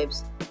steel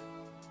types?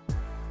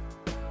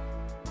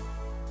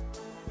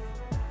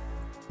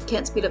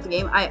 Can't speed up the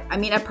game? I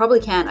mean, I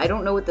probably can. I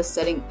don't know what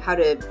the how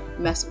to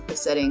mess with the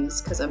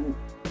settings, because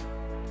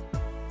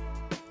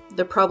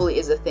there probably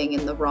is a thing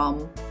in the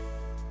ROM,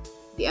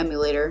 the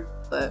emulator,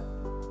 but...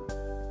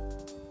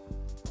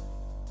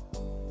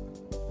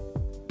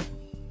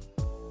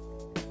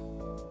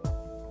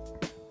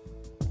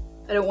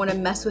 I don't want to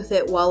mess with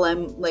it while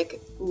I'm,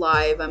 like,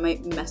 live. I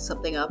might mess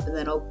something up and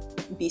then I'll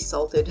be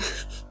salted.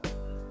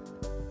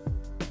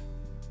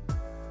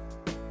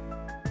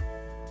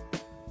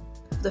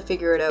 Have to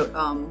figure it out,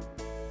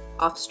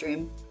 off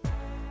stream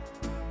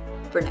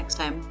for next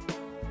time.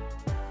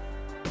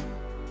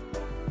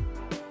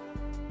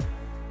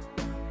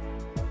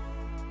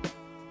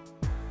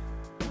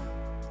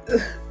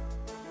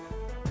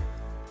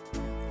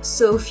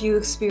 So few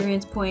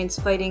experience points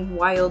fighting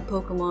wild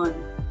Pokemon.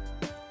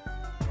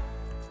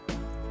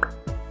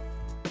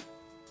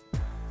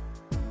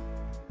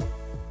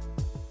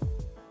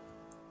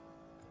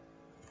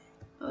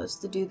 Oh, it's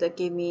the dude that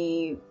gave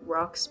me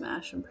Rock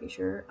Smash, I'm pretty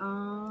sure.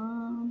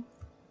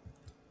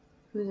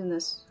 Who's in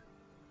this?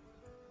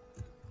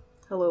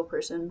 Hello,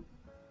 person.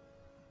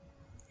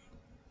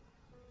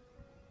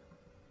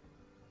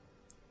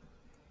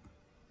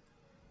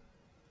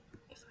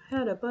 If I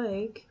had a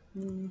bike...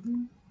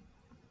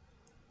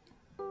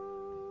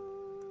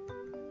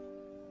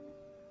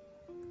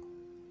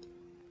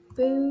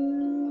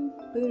 Boo,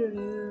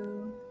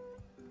 boo-doo.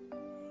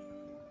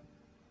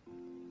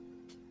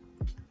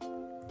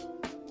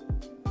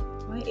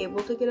 Am I able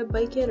to get a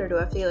bike yet, or do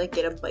I have to like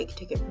get a bike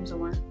ticket from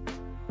somewhere?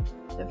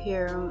 Up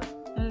here,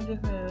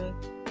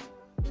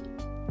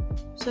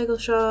 cycle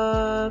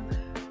shop.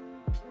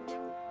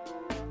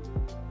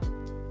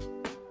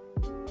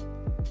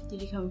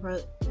 Did you come from?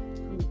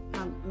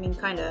 I mean,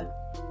 kinda.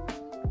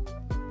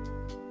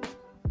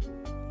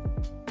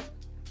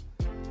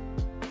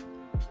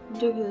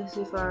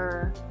 Ridiculously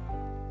far.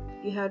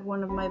 If you had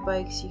one of my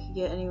bikes, you could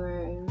get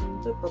anywhere.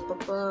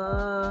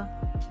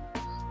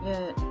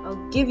 Yeah,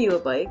 I'll give you a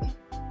bike.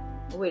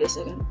 Oh, wait a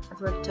second, I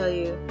forgot to tell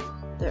you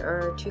there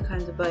are two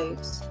kinds of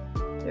bikes.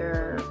 There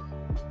are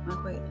not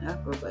quite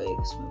acro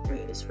bikes.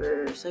 Wait, it's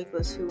for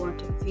cyclists who want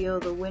to feel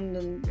the wind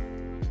in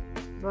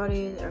their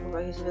bodies. Acro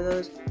bikes are for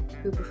those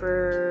who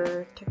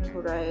prefer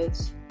technical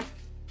rides.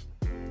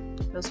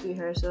 What else we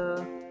here?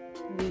 So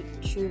you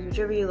choose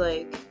whichever you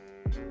like.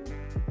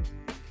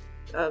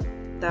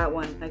 That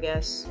one, I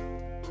guess.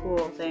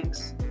 Cool,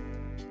 thanks.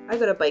 I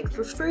got a bike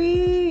for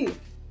free!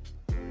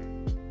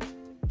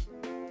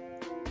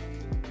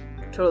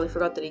 Totally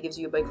forgot that he gives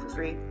you a bike for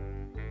free.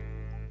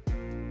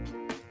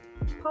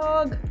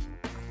 Pog!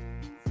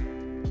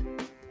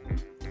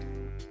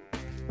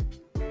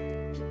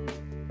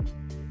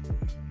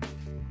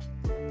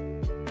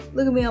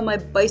 Look at me on my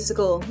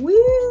bicycle.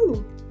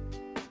 Woo!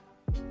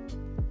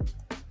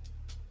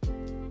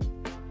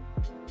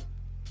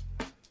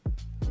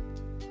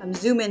 I'm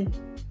zooming.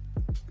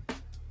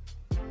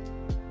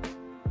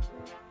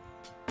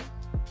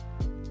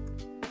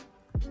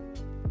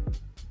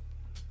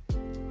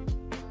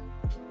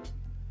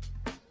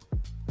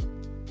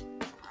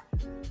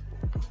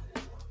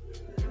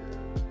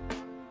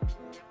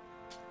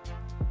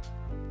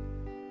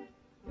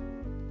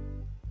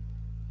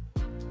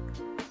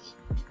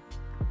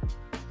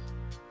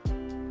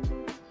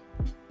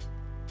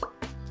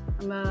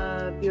 I'm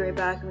gonna be right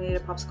back. I'm gonna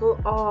get a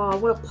popsicle. Aw,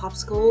 what a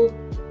popsicle.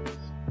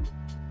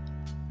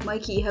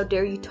 Mikey, how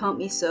dare you taunt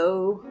me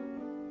so?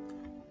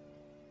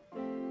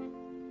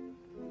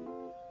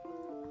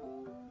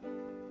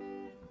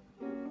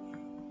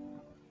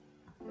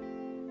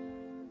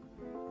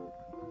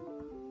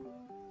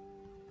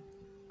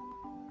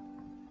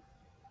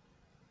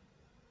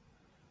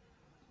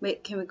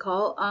 Wait, can we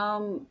call?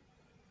 I'm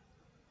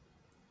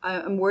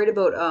worried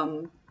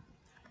about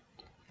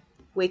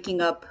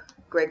waking up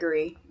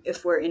Gregory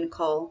if we're in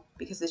call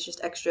because it's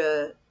just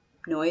extra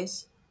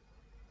noise.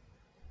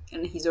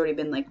 And he's already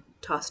been like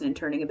tossing and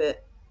turning a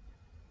bit.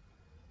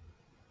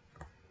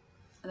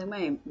 I think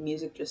my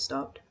music just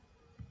stopped.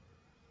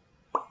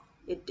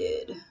 It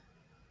did.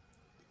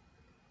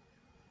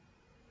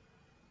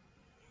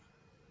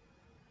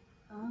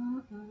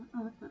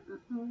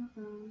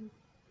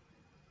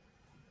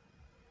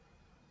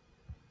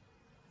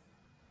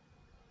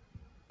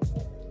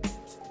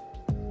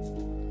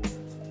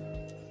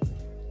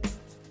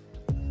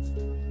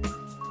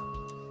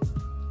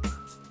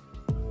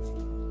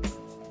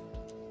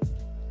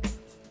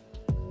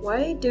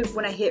 Why did,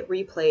 when I hit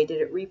replay,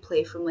 did it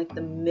replay from like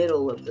the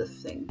middle of the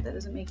thing? That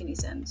doesn't make any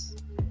sense.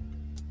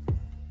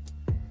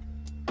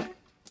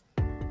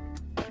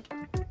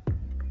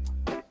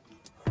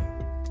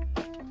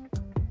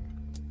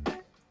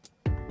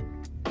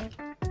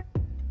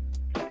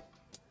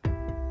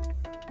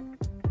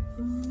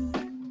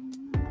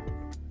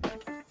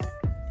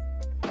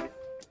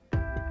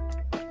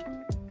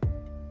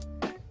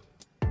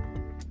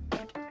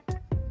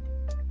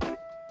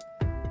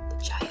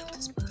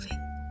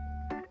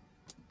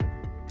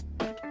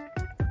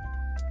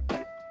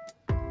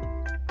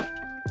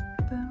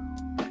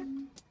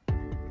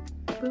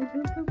 Boom,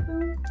 boom, boom,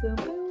 boom, boom,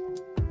 boom.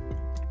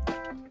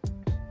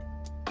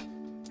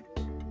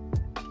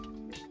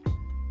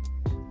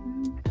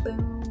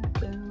 Boom, boom,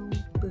 boom,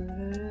 boom,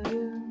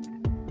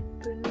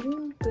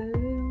 boom,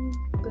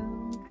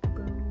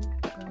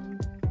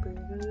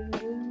 boom,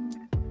 boom.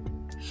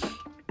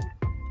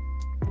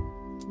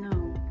 No.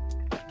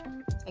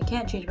 I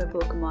can't change my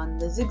Pokemon.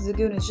 The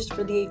Zigzagoon is just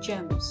for the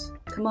HMs.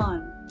 Come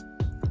on.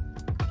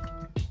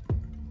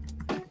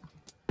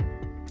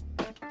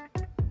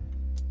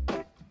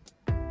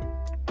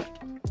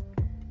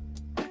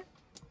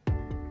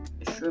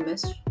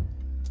 Shroomish.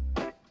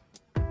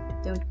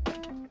 Don't.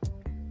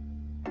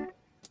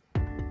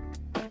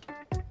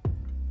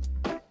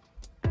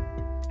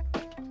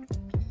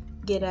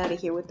 Get out of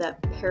here with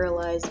that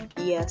paralyzed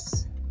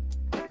BS.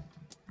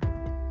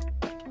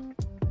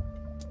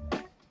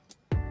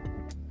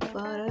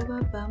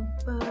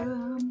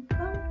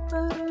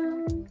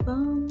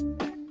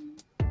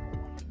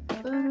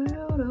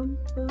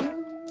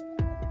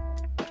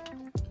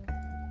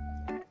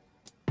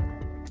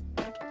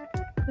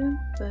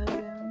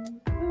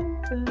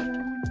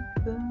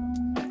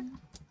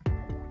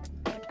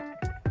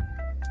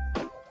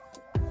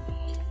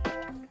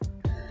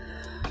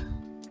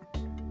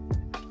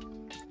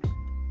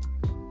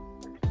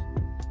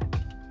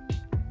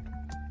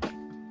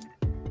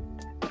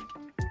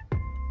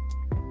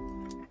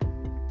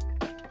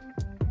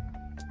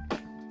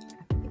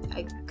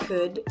 I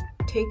could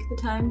take the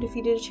time to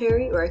feed it a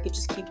cherry, or I could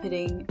just keep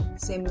hitting the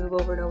same move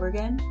over and over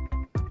again.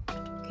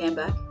 Okay, I'm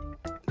back.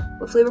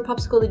 What flavor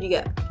popsicle did you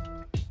get?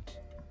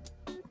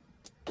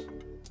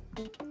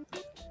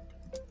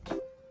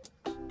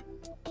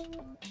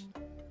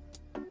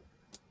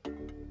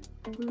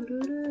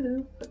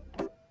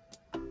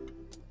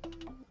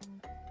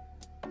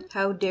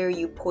 How dare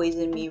you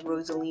poison me,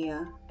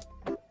 Rosalia?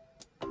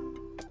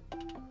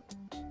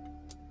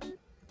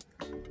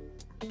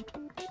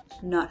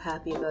 Not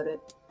happy about it.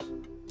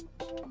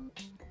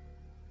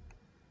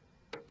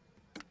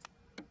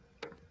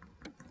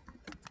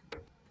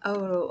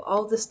 Oh,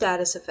 all the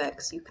status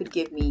effects you could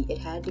give me, it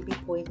had to be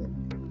poison.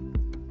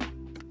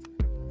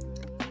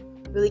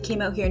 Really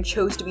came out here and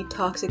chose to be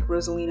toxic,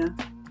 Rosalina.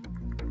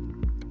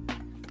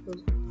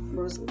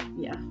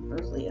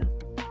 Rosalia.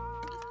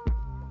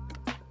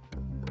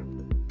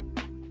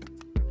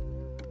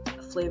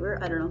 A flavor?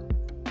 I don't know.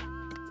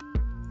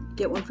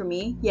 Get one for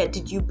me? Yeah,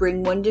 did you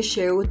bring one to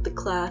share with the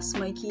class,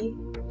 Mikey?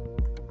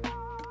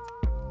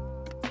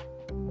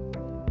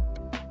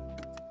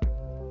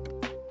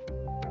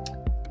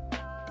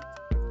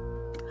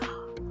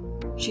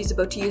 She's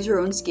about to use her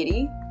own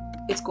skitty.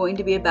 It's going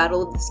to be a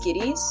battle of the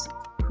skitties.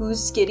 Whose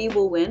skitty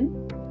will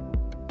win?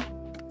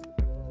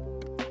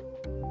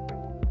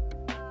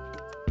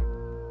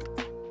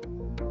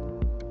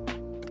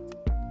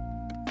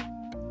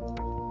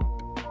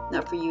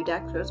 Not for you,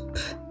 Dactros.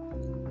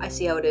 I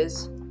see how it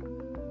is.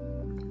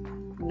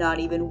 Not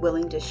even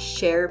willing to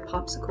share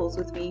popsicles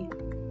with me.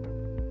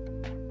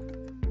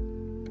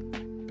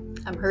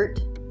 I'm hurt.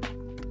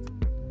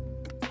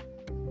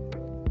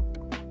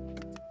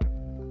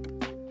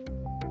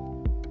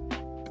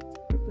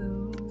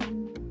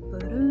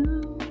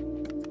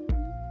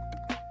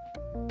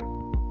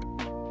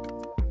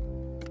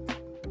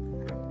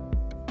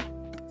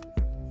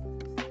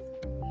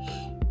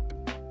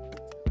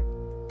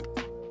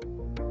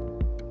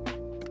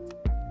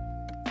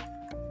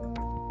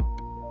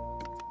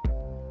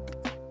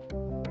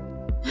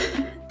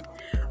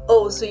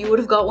 Oh, so you would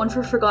have got one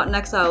for Forgotten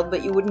Exiled,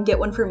 but you wouldn't get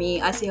one for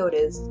me. I see how it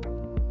is.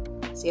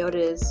 See how it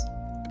is.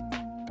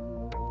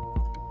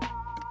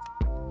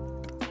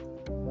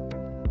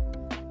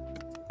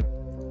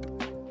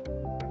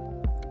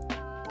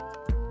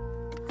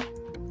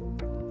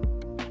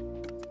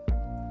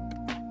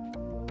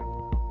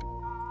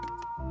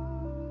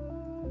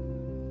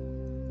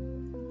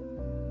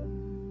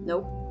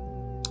 Nope.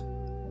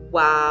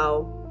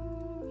 Wow.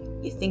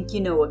 You think you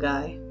know a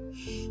guy.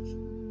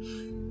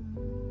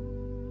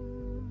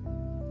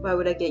 Why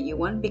would I get you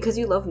one? Because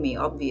you love me,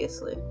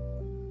 obviously.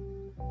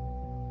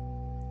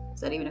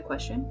 Is that even a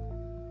question?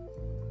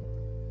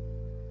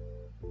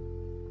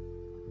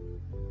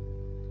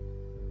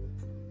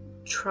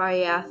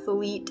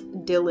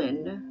 Triathlete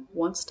Dylan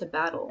wants to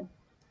battle.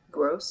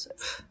 Gross.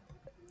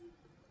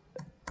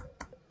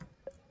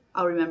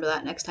 I'll remember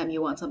that next time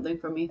you want something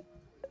from me.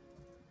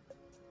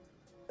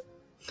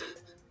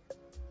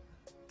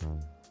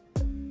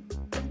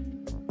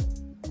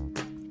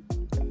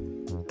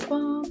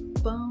 Bum,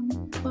 bum,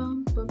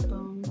 bum, bum,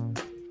 bum.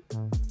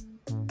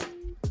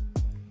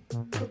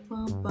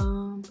 Bum,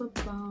 bum, bum,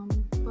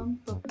 bum,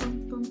 bum, bum,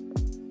 bum.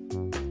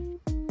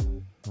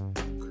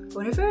 I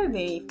wonder if I have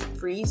any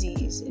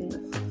freezies in the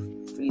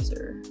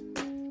freezer.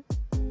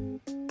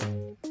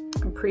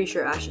 I'm pretty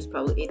sure Ashes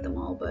probably ate them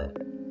all, but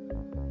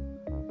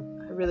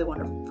I really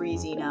want a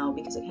freezy now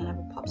because I can't have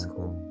a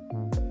popsicle.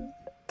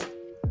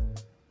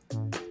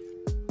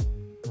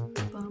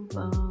 Bum,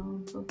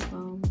 bum, bum,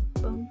 bum,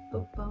 bum,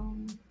 bum,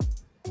 bum.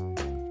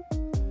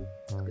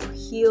 Let's go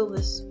heal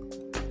this.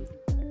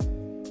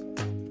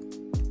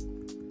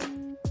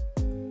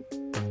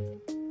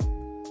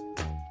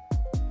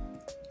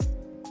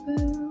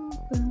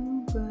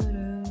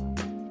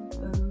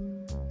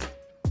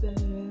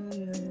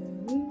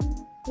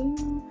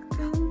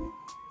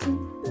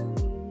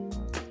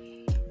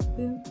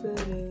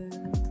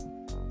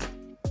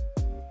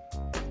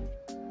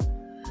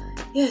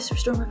 Yes,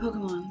 restore my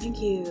Pokemon. Thank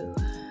you.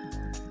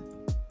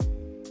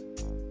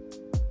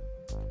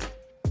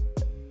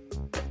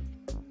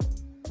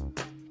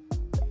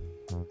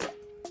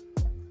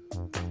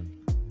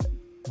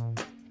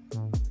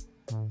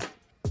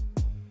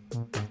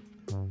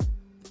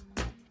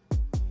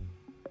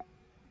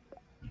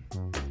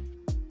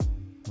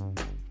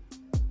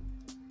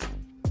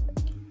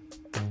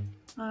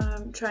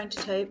 I'm trying to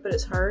type, but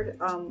it's hard.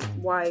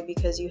 Why?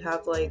 Because you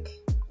have like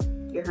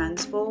your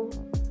hands full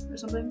or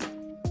something?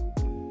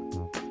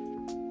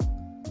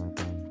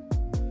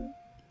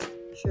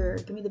 Sure,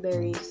 give me the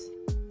berries.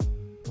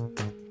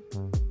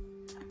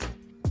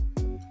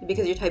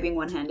 Because you're typing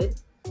one-handed?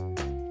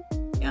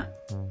 Yeah.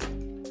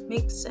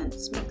 Makes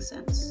sense, makes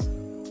sense.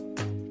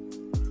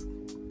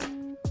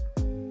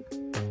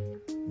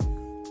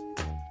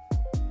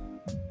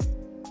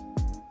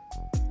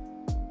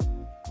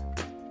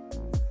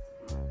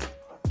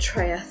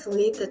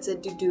 Triathlete, that's a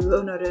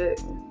duo, not a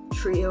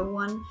trio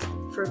one.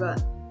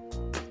 Forgot.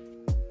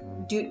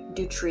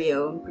 Do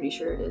trio, I'm pretty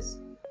sure it is.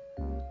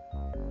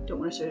 Don't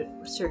want to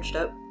search it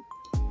up.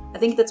 I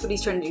think that's what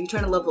he's trying to do. He's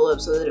trying to level up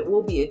so that it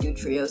will be a do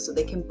trio, so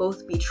they can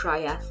both be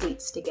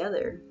triathletes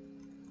together.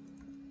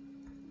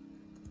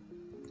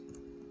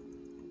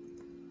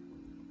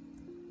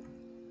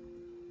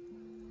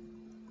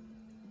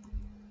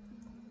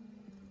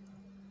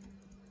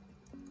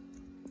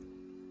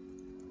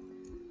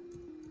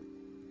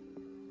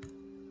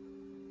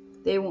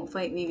 They won't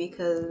fight me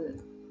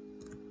because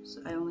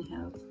I only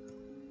have...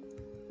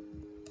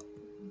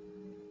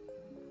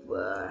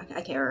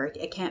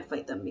 I can't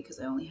fight them because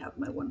I only have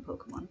my one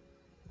Pokemon.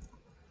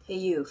 Hey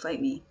you,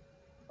 fight me.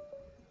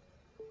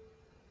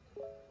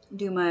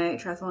 Do my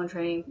triathlon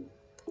training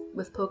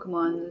with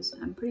Pokemons.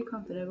 I'm pretty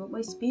confident about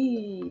my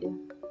speed.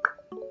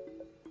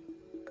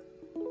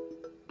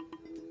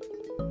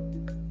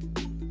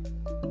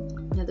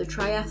 Another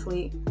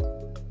triathlete.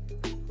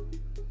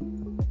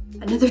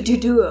 Another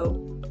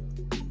duo.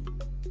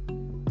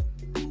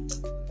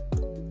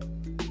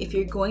 If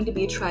you're going to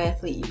be a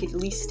triathlete, you could at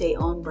least stay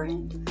on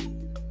brand.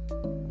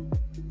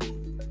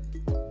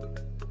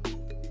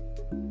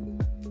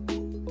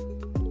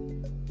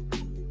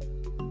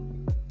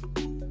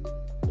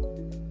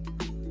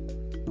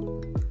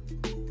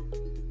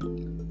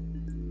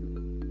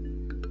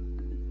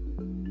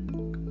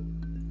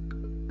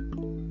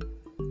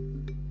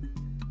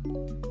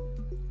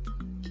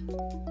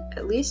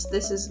 At least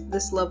this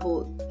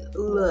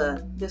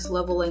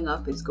leveling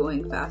up is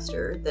going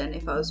faster than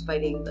if I was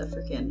fighting the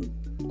frickin'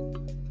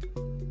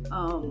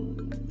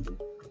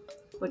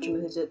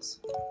 whatchamahoots,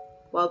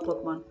 wild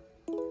Pokemon.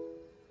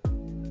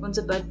 One's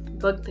a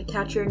bug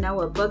catcher, now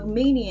a bug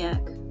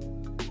maniac.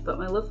 But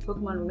my love for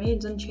Pokemon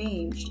remains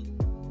unchanged.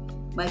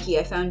 Mikey,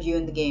 I found you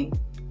in the game.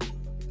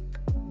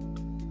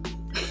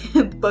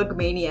 Bug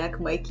maniac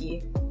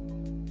Mikey.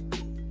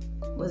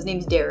 Well, his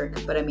name's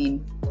Derek, but I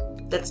mean,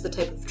 that's the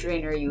type of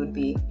trainer you would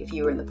be if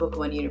you were in the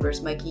Pokemon universe.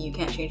 Mikey, you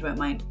can't change my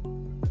mind.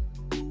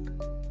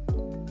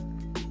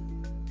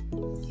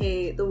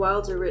 Okay, the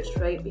wilds are rich,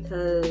 right?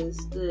 Because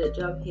the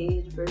job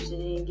pays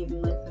diversity and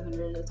giving life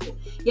 100, that's good.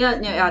 Yeah,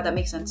 no, yeah, that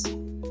makes sense.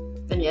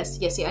 Then yes,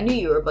 yeah, I knew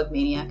you were a bug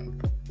maniac.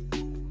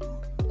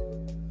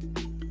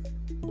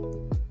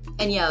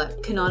 And yeah,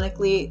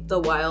 canonically,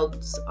 the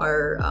wilds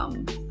are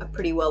a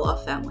pretty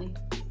well-off family.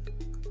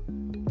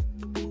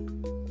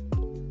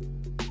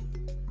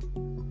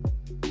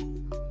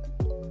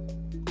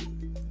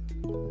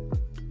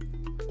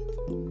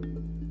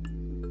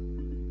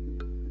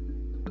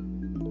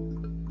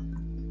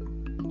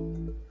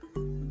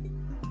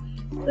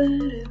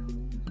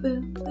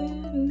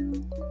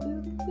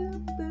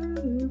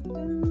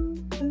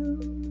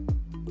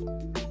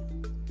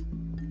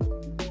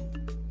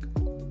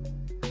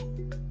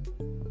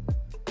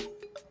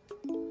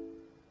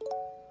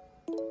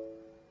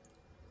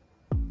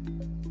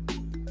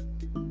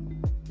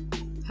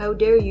 How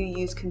dare you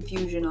use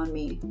confusion on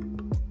me?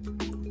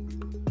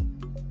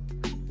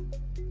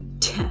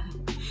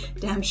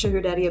 Damn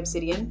sugar daddy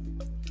obsidian.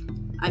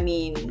 I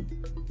mean...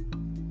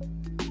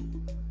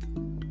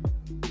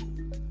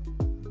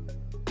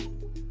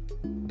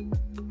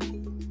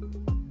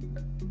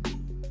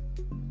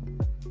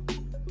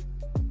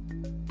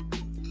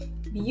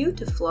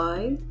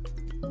 Beautifly.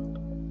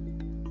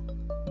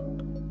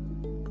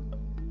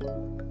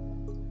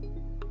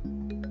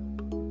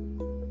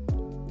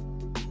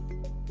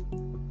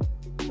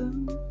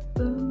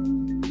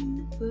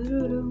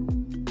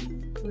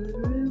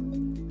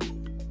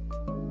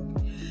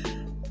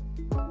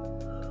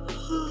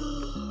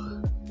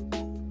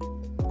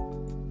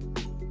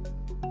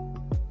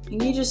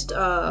 You just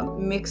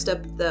mixed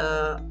up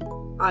the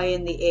I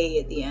and the A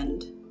at the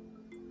end.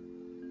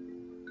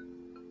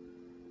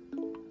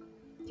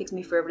 Takes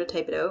me forever to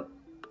type it out.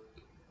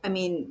 I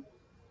mean,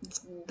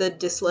 the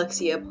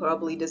dyslexia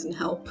probably doesn't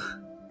help.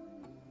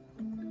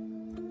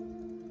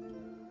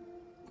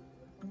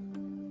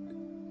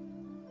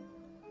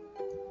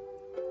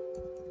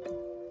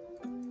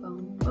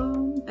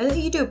 I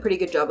think you do a pretty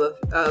good job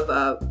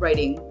of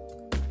writing,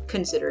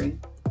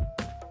 considering.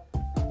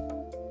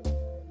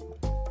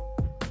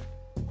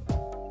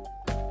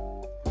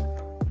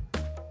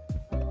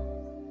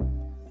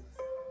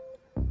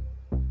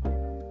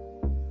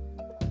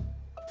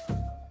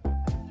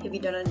 Have you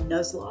done a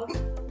Nuzlocke?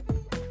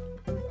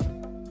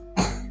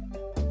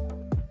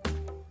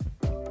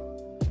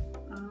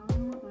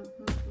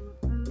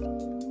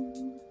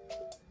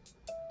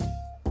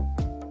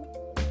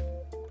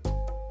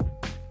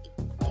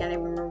 Can't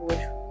even remember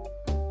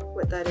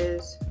what that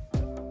is.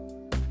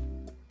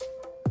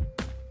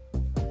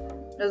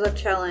 Nuzlocke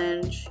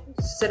challenge.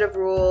 Set of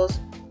rules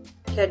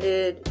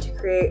intended to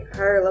create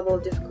higher level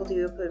of difficulty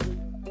to put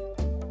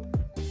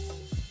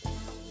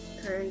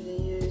current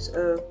use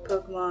of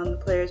Pokemon the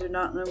players would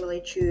not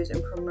normally choose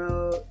and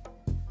promote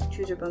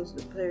choose or bumps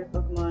the player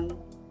Pokemon.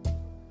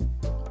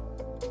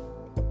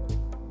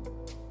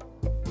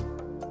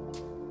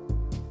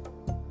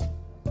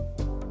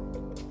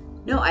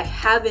 No, I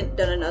haven't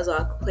done a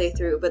Nuzlocke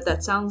playthrough, but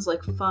that sounds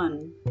like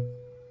fun.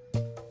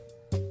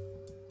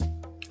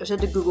 I just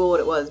had to Google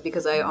what it was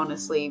because I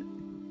honestly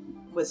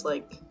was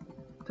like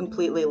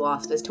completely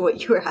lost as to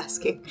what you were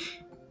asking.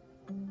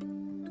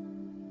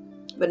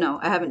 But no,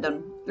 I haven't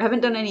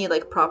done any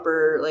like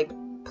proper like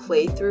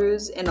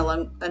playthroughs in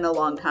a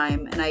long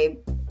time, and I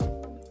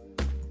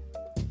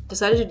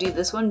decided to do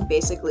this one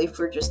basically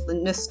for just the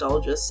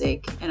nostalgia's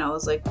sake. And I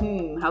was like,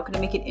 how can I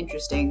make it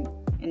interesting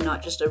and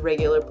not just a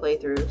regular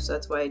playthrough? So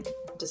that's why I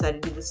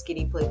decided to do the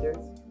skinny playthrough.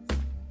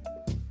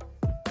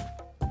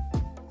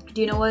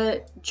 Do you know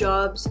what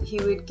jobs he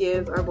would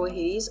give our boy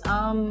Hades?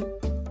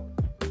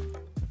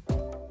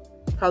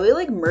 Probably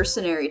like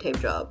mercenary type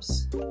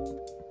jobs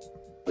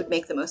would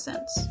make the most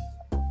sense.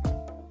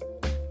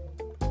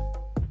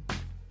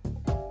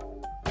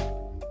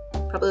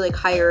 Probably like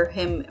hire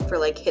him for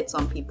like hits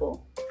on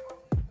people.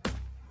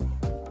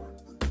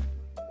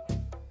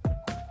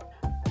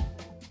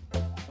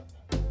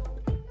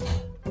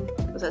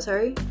 Was that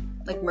sorry?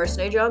 Like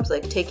mercenary jobs,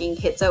 like taking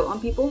hits out on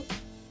people?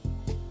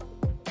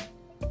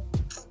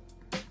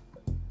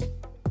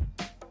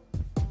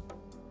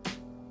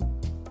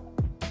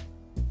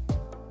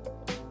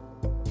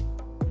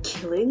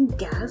 Killing?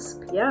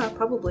 Gasp? Yeah,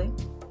 probably.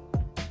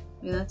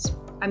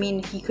 I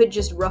mean, he could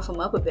just rough him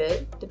up a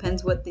bit.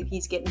 Depends what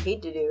he's getting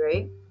paid to do,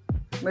 right?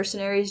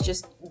 Mercenaries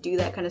just do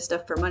that kind of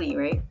stuff for money,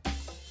 right?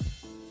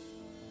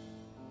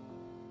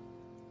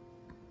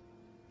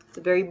 It's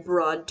a very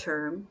broad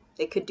term.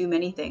 They could do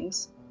many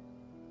things.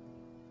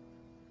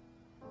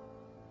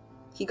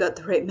 He got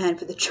the right man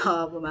for the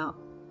job, I'm out.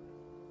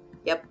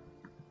 Yep.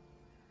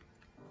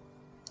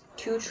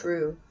 Too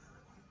true.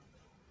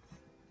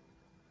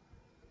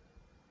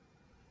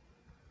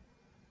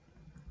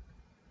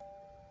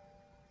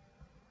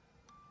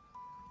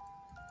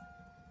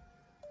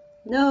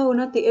 No,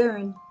 not the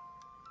Aaron.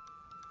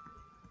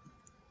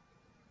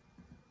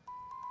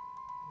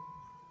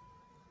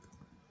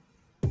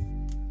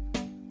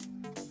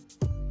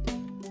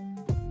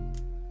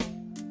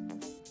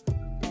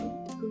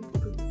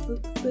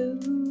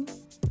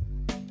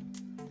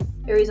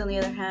 Aries, on the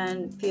other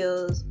hand,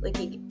 feels like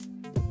he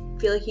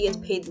gets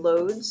paid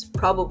loads.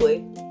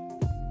 Probably.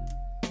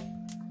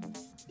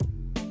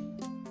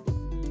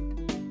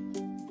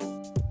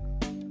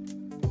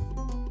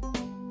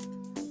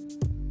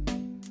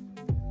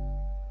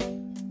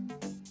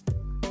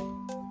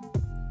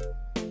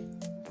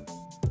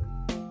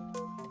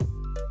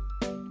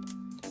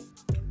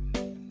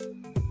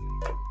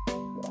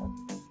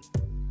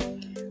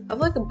 I have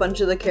like a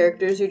bunch of the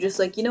characters who are just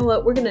like, you know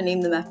what, we're gonna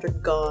name them after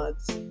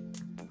gods.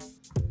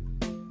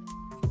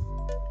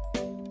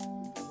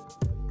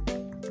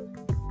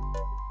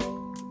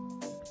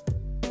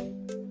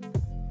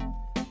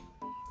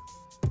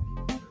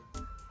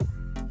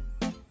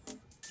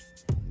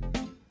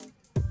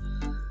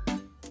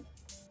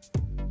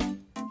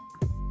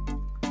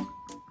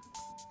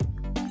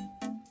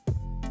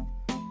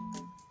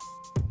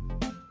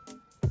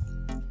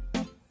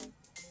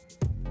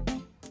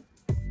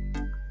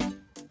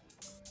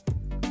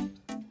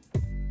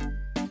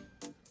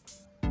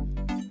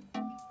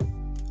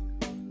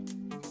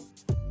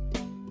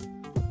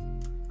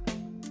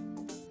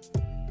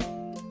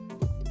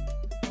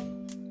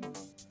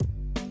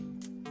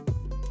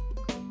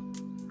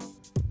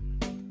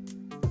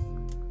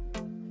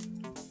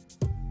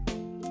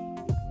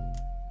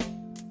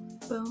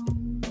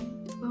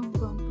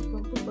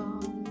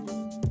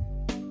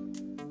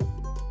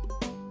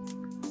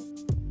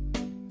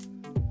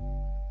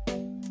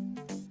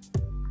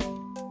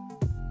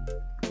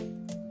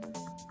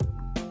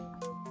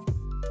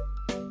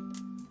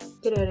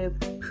 Get out of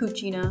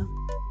Puccina.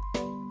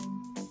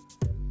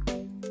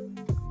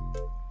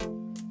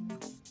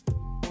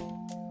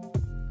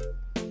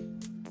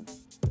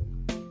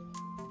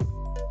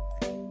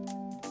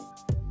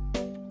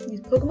 These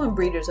Pokemon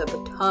breeders have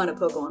a ton of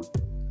Pokemon.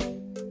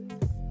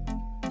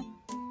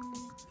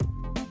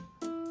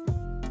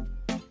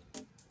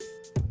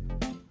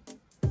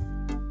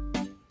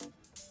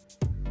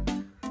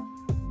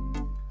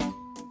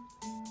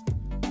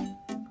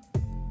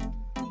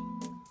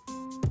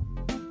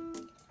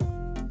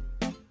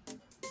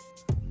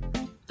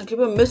 I keep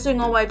on missing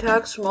all my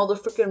attacks from all the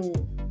freaking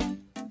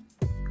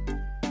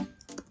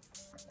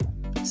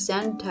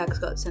sand attacks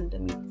got sent to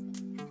me.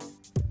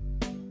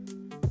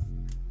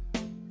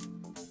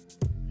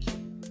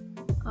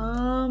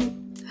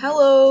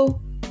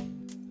 Hello.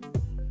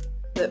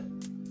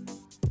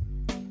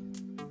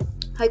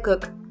 Hi,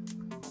 Cook.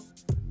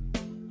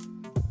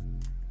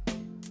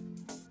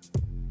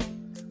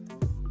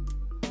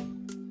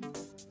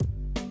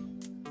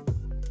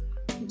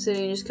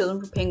 Obsidian just killed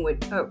him for paying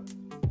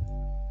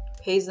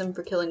pays them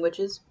for killing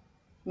witches.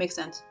 Makes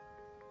sense.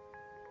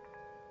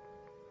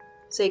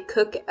 Say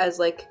cook as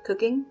like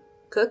cooking?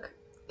 Cook?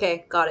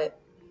 Okay, got it.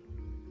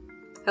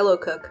 Hello,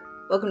 cook.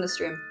 Welcome to the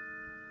stream.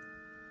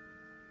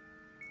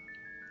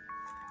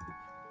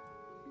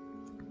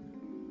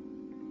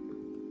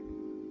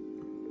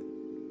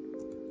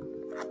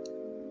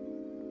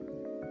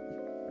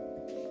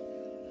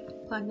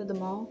 Planted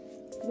them all.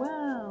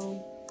 Wow.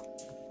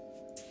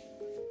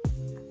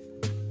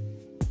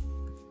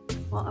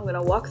 Well, I'm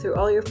gonna walk through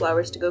all your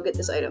flowers to go get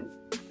this item.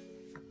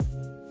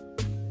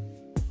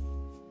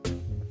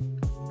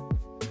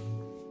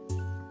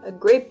 A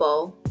great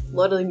ball. A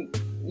lot of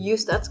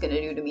use that's gonna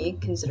do to me,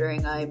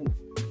 considering I'm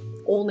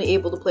only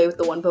able to play with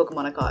the one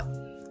Pokemon I caught.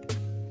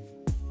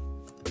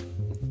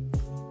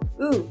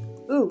 Ooh,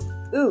 ooh,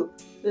 ooh.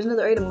 There's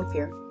another item up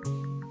here.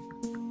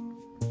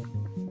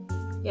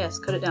 Yes,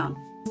 cut it down.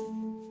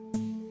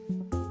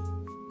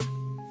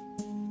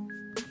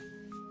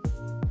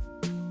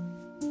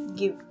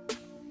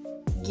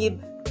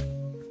 Gib.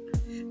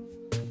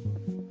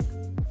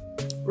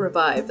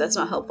 Revive. That's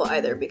not helpful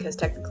either, because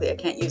technically I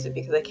can't use it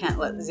because I can't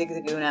let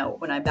Zigzagoon out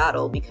when I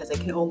battle because I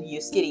can only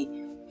use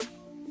Skitty.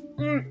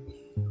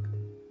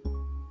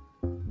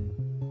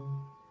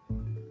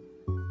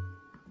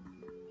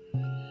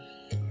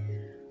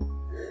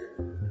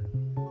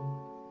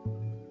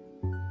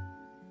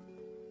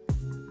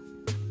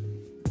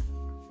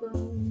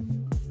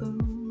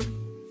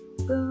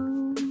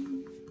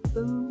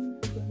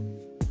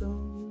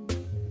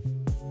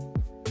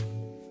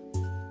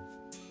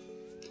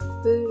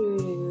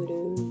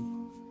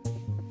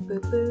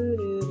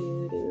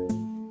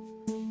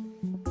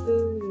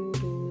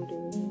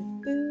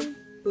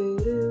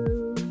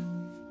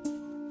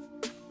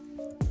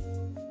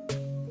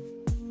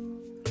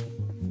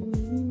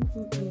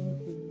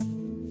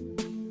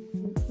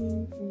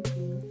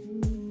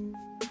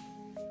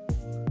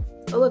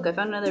 Oh look, I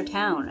found another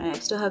town, and I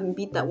still haven't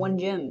beat that one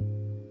gym.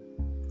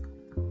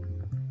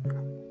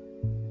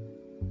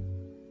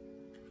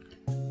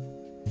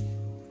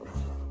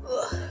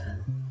 Ugh.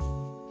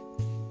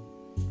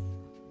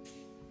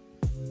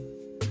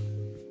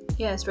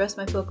 Yes, rest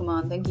my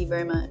Pokemon, thank you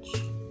very much.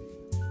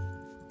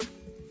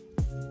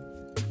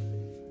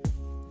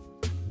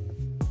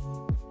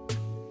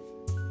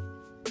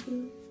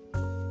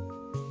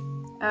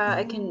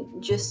 I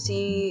can just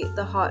see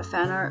the hot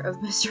fan art of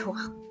Mr.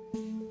 Wild.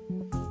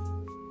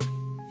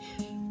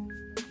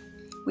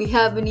 We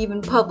haven't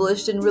even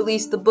published and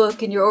released the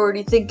book and you're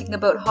already thinking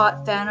about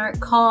hot fan art?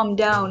 Calm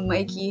down,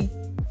 Mikey.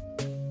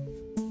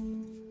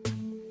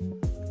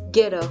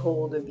 Get a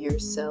hold of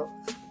yourself.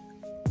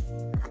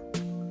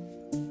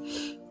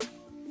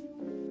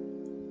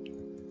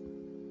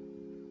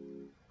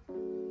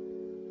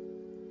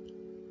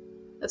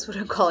 That's what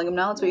I'm calling him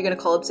now? That's what you're gonna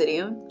call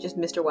Obsidian? Just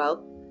Mr.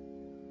 Wild?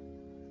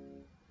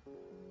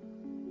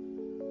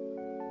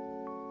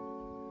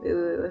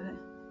 Wait.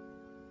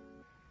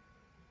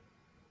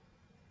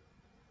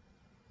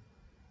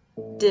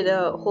 Did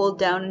hold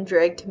down and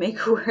drag to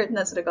make a word, and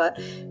that's what I got.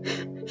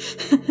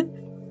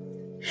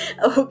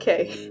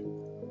 Okay.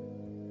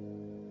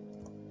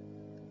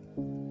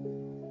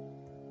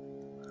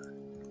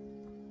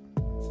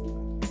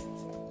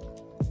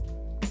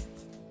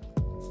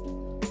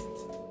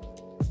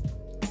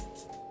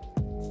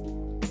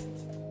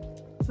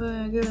 Oh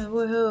my goodness,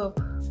 what help?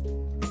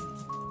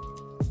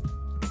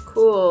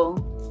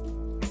 Cool.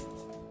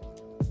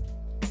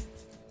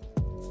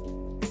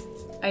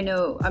 I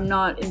know I'm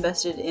not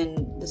invested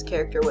in this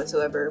character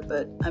whatsoever,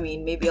 but I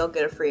mean, maybe I'll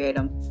get a free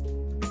item.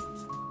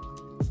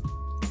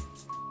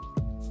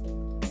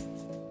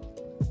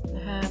 I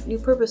have new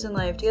purpose in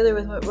life. Together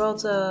with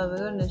Wattson, we're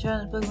going to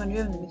challenge Pokemon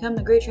gyms and become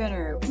the great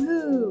trainer.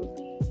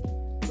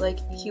 Woohoo! Like,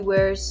 he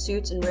wears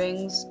suits and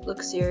rings,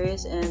 looks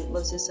serious, and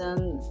loves his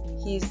son.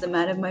 He's the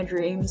man of my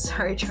dreams.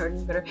 Sorry,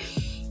 Jordan, better.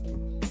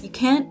 You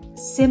can't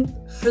simp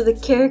for the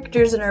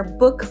characters in our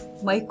book,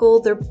 Michael.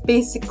 They're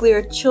basically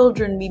our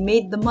children. We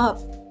made them up.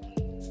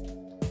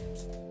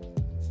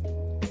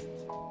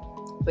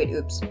 Wait,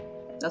 oops.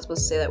 Not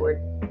supposed to say that word.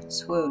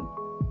 Swoon.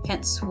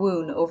 Can't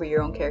swoon over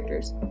your own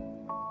characters.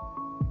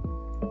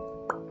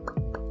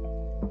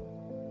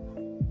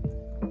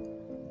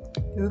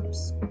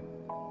 Oops.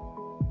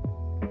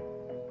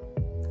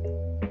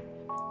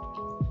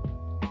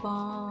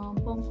 Bum,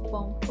 bum,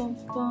 bum, bum,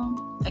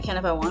 bum. I can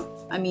if I want.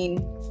 I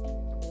mean,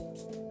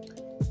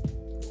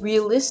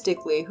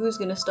 realistically, who's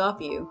gonna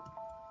stop you?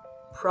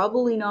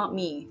 Probably not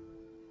me.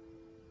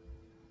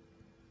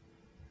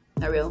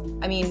 Not real.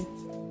 I mean,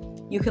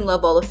 you can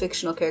love all the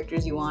fictional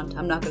characters you want.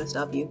 I'm not gonna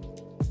stop you.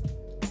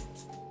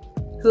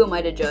 Who am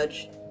I to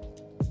judge?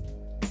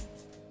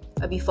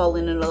 I'd be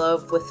falling in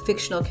love with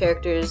fictional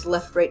characters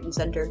left, right, and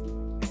center.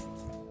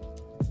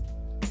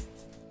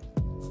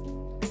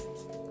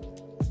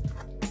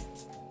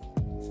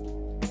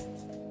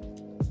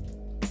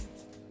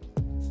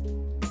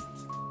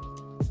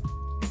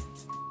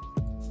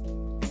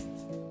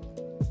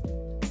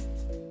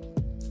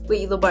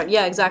 Wait, Lobart,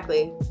 yeah,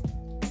 exactly.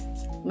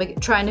 Like,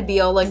 trying to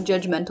be all, like,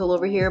 judgmental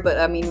over here, but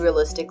I mean,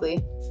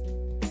 realistically.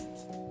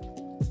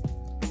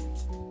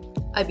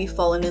 I'd be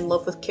falling in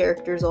love with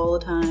characters all the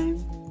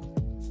time.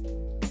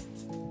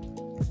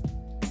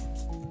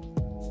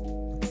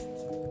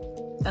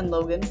 And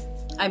Logan.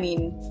 I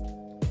mean,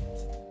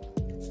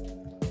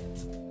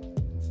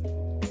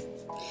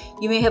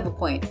 you may have a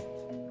point.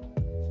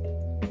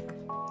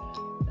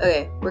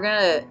 Okay, we're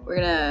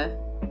gonna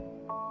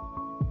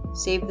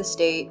save the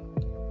state,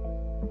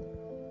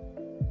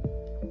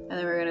 and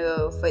then we're gonna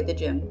go fight the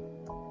gym.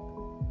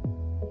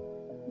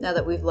 Now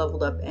that we've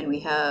leveled up and we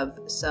have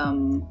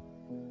some,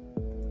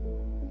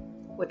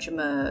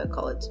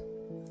 whatchamacallit,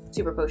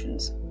 super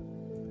potions.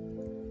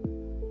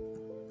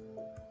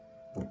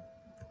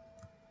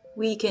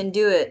 We can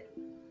do it.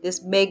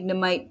 This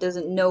MAGNEMITE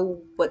doesn't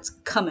know what's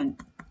coming.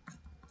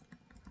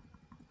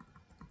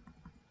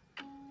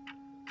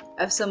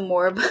 I have some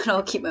more, but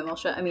I'll keep my mouth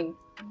shut. I mean,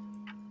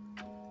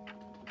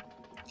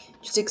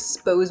 just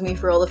expose me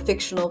for all the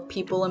fictional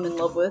people I'm in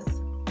love with.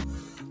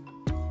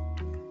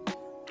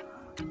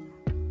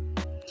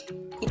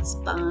 It's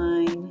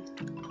fine.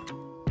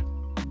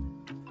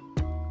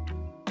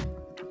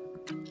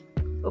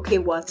 Okay,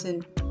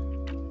 Wattson.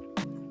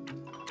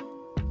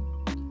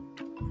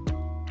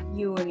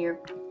 You and your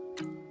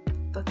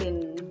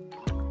fucking...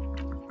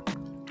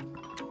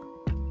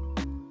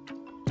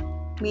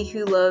 Me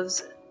who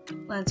loves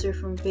Lancer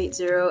from Fate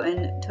Zero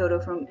and Toto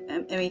from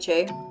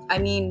MHA. I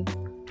mean,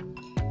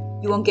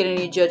 you won't get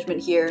any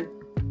judgment here.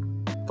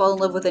 Fall in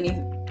love with any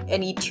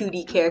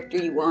 2D character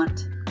you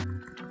want.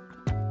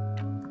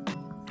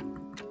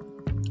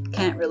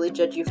 Can't really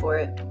judge you for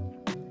it.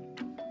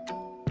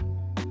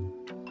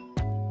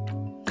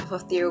 Oh,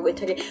 Theo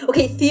Whittaker.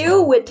 Okay,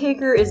 Theo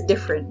Whittaker is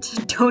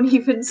different. Don't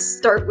even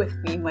start with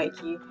me,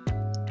 Mikey.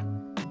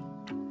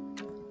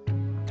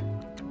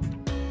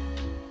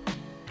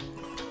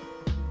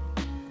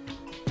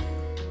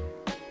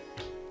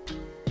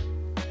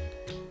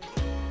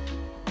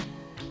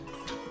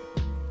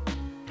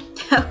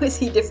 How is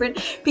he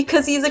different?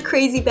 Because he's a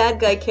crazy bad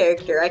guy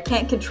character. I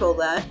can't control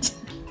that.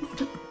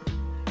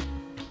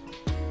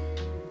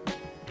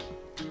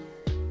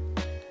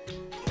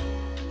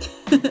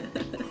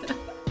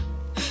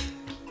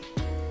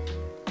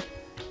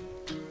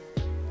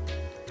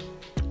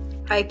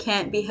 I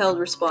can't be held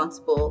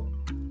responsible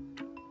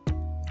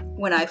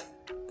when I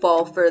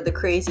fall for the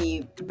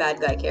crazy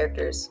bad guy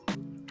characters.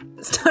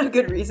 It's not a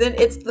good reason,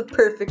 it's the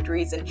perfect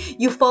reason.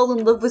 You fall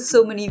in love with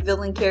so many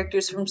villain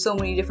characters from so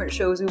many different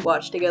shows we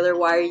watch together,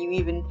 why are you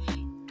even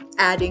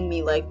adding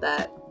me like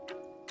that?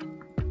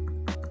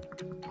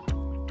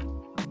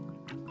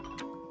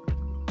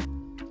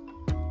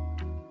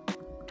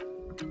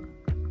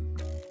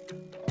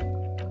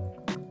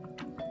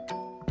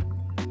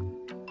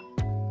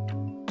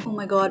 Oh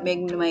my god,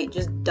 MAGNEMITE,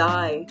 just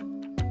die.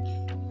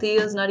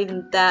 Theo's not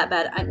even that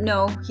bad.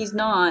 No, he's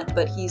not,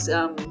 but he's,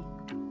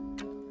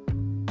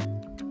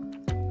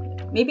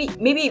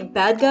 Maybe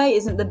bad guy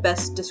isn't the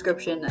best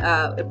description.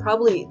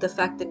 Probably the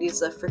fact that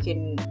he's a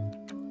freaking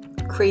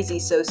crazy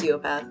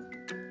sociopath.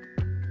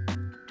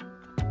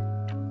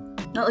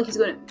 Not like he's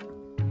going to...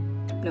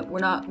 No, we're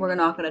not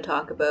going to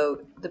talk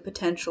about the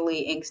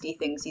potentially angsty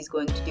things he's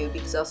going to do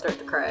because I'll start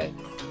to cry.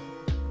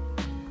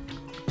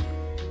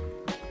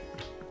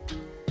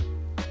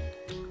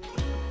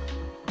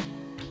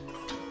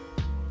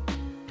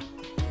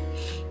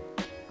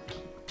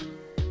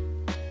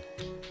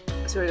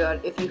 I swear to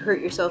God, if you hurt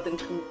yourself in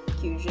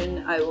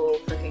confusion, I will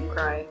freaking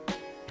cry.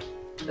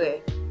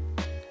 Okay.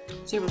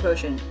 Super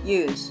potion.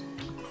 Use.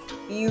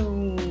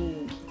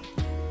 You.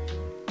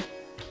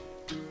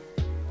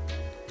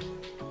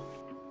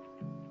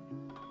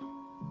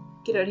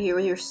 Get out of here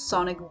with your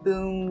sonic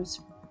booms,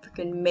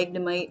 freaking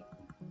MAGNEMITE.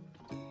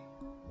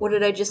 What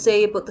did I just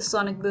say about the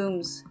sonic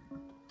booms?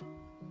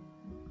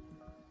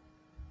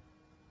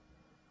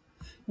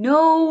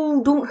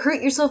 No! Don't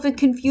hurt yourself in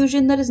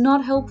confusion. That is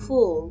not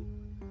helpful.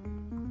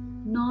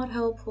 Not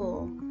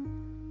helpful.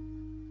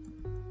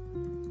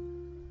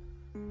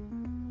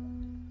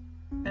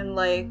 And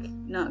like,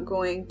 not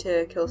going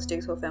to kill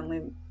Stig's whole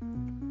family.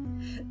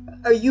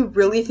 Are you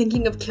really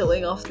thinking of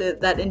killing off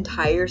that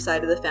entire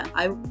side of the family?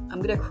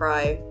 I'm gonna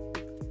cry.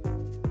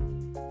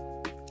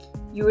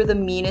 You were the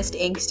meanest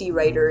angsty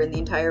writer in the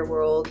entire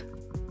world.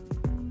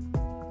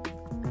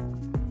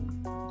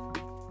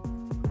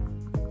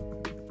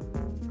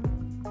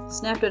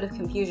 Snapped out of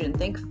confusion,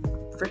 thank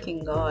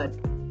freaking God.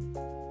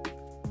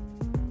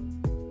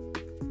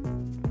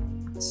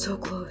 So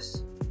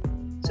close.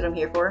 That's what I'm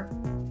here for.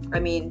 I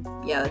mean,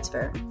 yeah, that's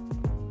fair.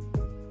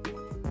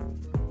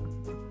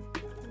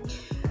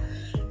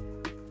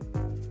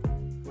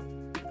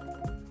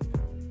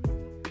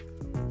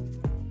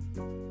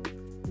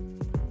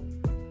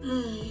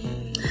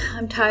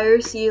 I'm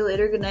tired. See you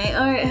later. Good night.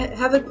 All right,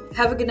 have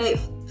a good night,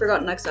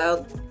 Forgotten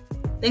Exile.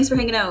 Thanks for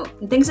hanging out,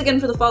 and thanks again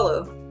for the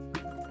follow.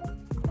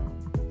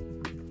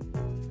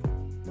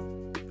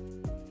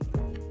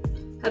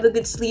 Have a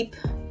good sleep.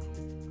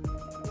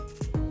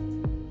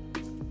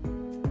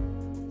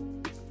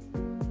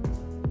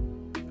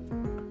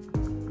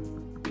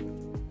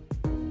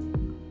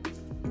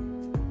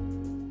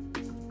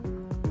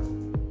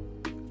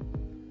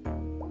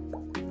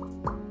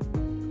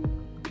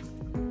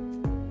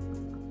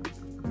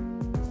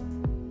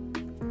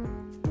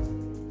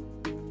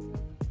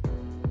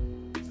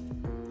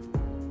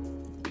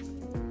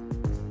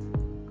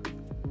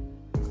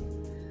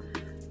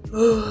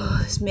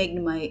 This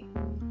Magnemite.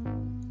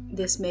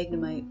 This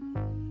Magnemite.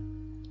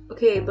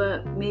 Okay,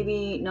 but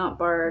maybe not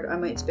Bard. I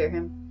might spare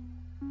him.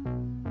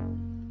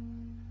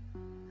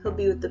 He'll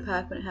be with the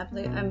pack when it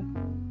happens.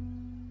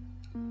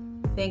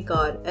 Thank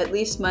God. At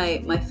least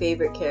my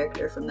favorite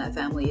character from that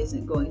family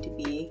isn't going to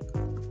be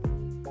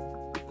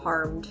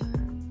harmed.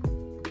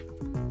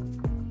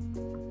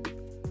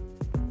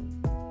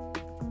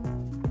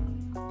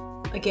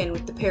 Again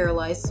with the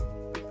paralyze.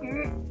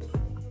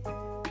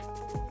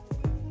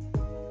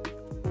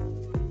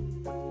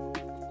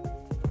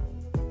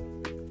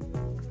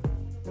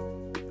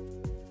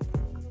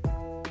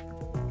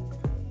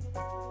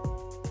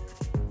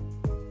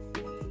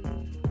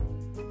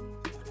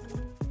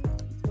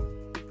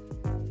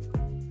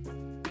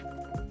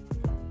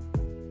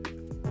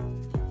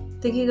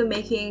 Thinking of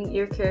making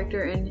your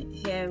character and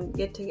him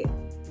get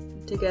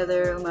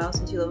together a mouse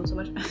since you love him so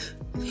much.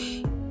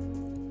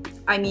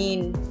 I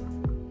mean,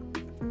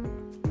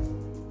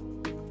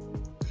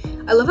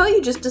 I love how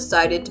you just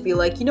decided to be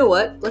like, you know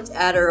what? Let's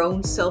add our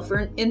own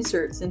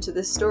self-inserts into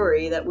this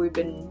story that we've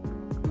been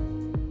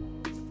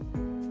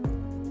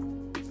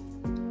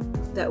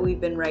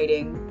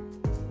writing.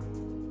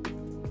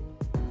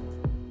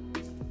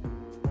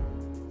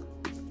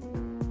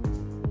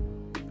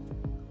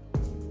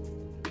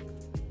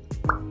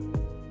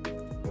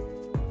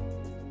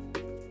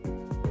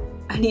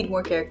 I need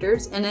more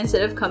characters, and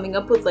instead of coming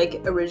up with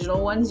like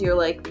original ones, you're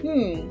like,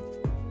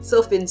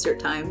 self-insert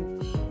time.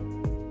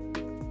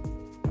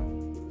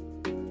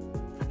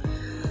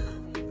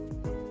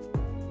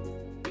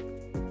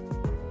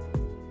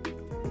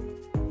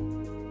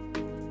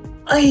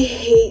 I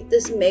hate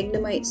this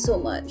Magnemite so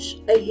much.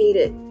 I hate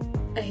it.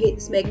 I hate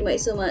this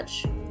Magnemite so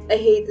much. I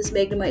hate this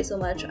Magnemite so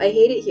much. I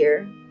hate it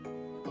here.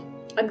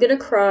 I'm gonna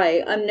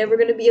cry. I'm never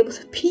gonna be able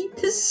to beat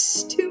this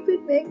stupid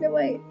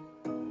Magnemite.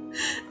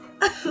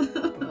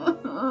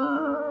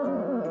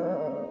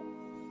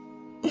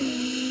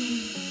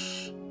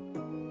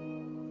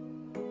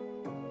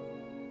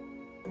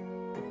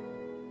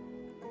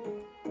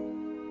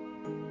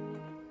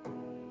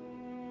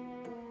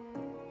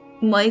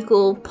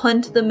 Michael,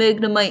 punt the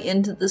Magnemite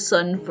into the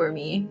sun for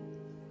me.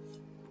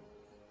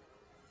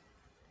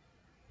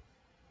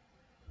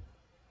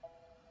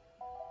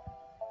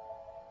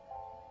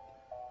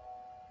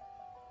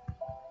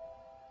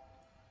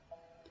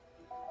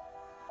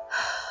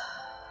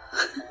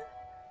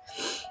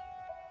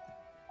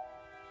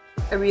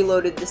 I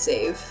reloaded the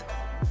save.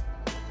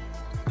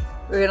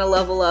 We're gonna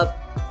level up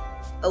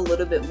a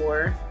little bit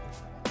more.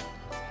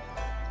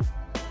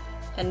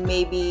 And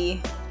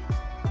maybe,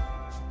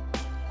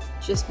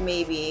 just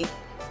maybe,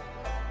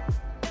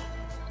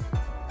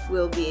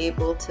 we'll be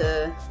able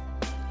to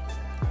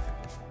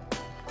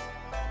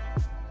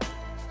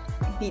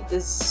beat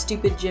this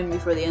stupid gym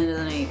before the end of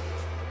the night.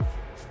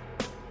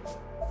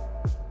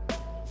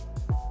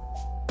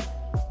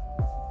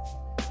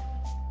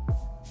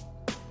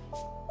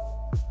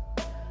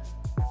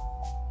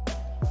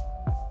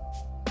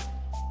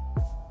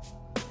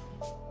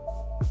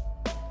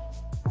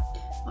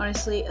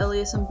 Honestly,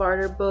 Elias and Bart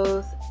are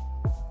both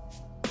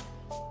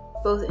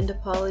into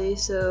poly,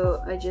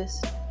 so I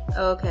just...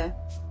 Oh, okay.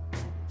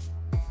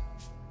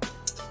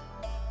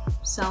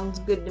 Sounds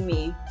good to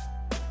me.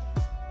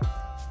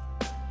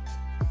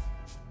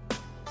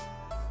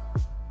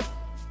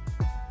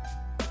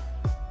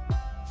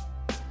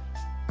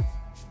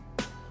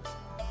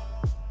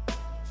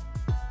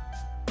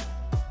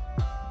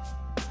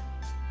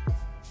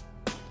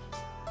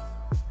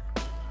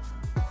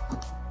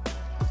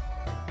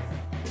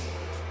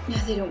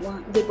 Yeah,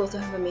 they both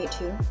don't have a mate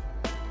too.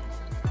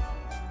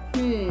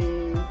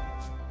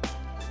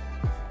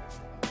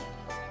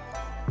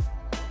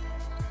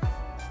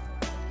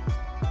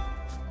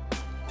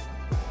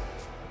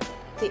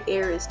 The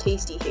air is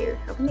tasty here.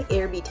 How can the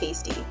air be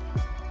tasty?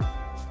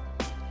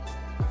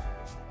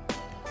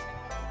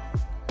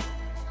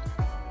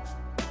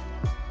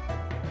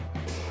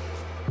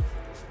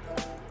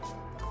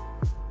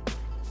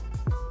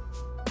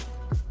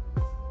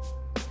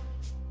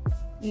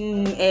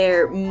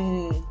 Air,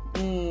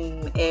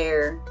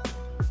 air.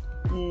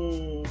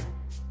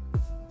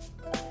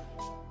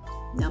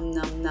 Num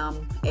num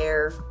num,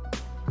 air.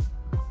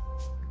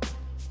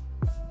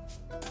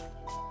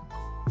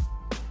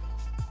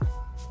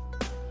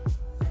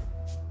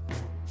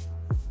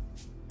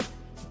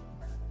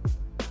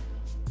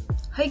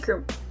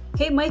 Hiker,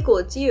 hey Michael,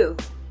 it's you.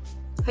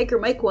 Hiker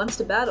Mike wants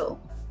to battle.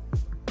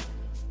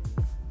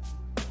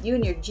 You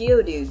and your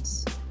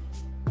Geodudes.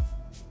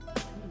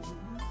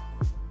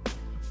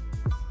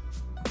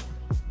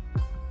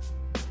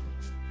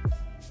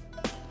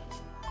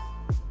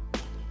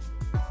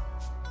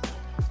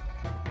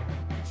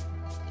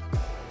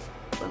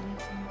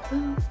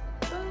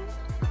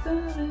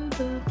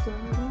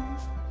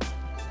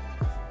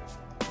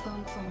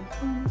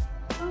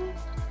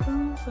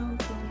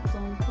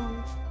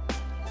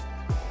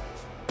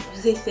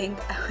 Do they think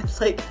I would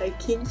like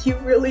hiking? You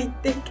really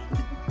think?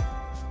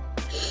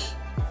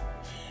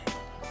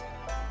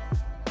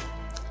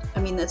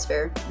 I mean, that's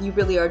fair. You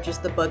really are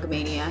just the bug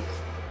maniac.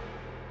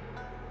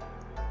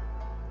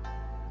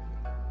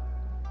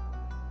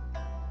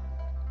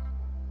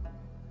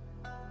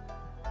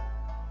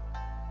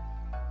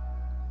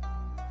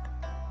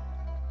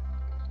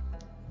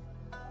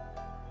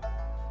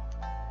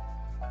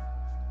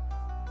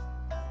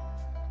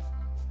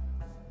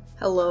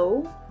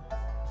 Hello?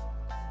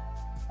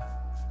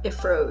 It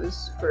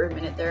froze for a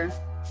minute there.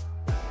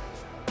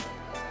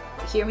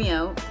 Hear me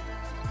out.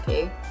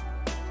 Okay.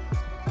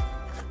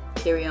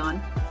 Carry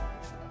on.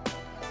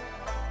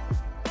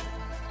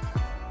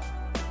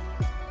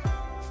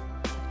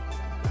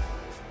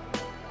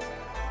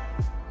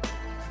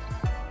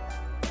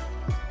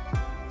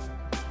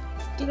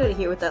 Get out of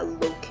here with that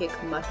low kick,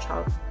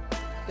 Machop.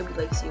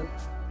 Nobody likes you.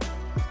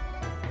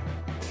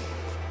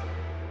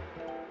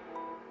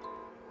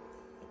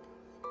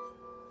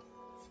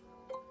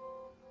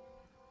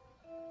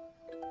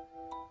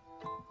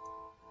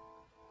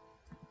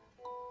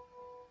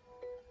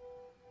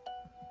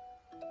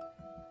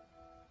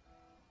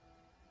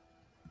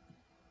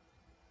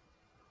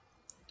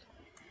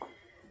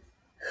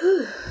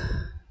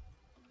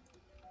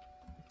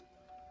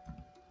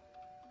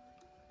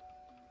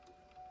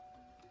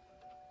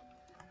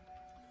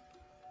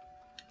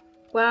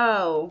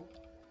 Wow.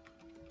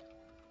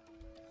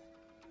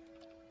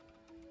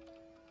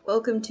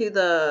 Welcome to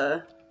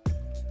the...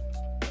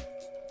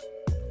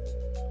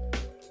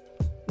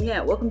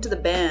 Yeah, welcome to the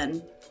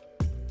ban.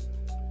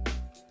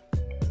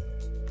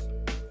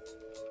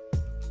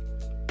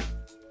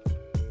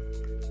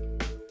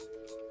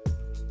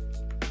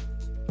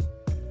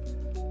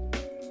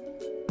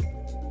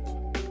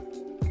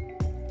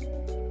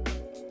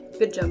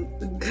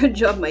 Good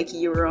job, Mikey,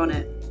 you were on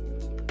it.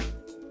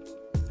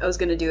 I was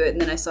gonna do it,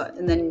 and then I saw it,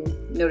 and then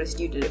noticed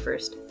you did it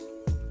first.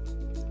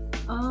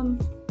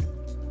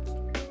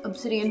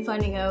 Obsidian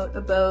finding out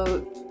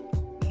about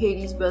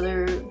Hades'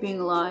 brother being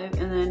alive,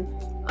 and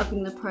then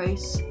upping the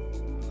price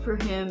for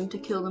him to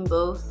kill them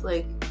both,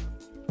 like...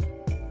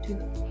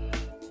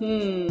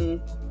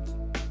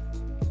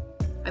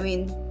 I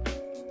mean...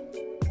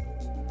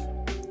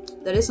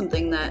 that is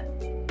something that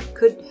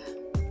could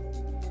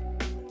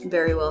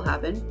very well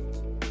happen.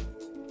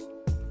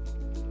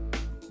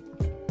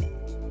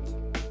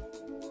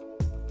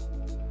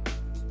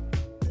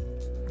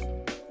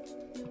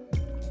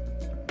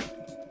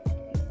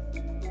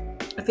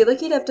 I feel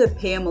like he'd have to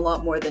pay him a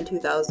lot more than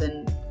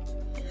 2,000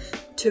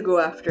 to go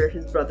after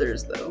his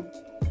brothers, though.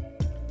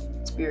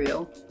 Let's be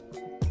real.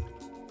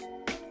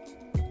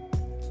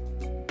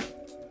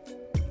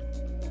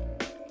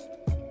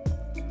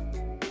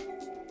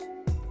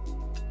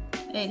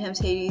 Anytime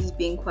Hades is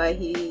being quiet,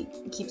 he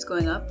keeps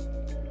going up.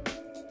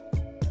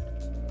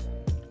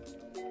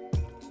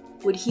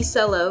 Would he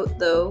sell out,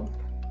 though?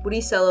 Would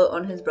he sell out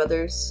on his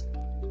brothers?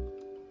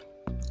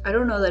 I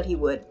don't know that he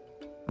would.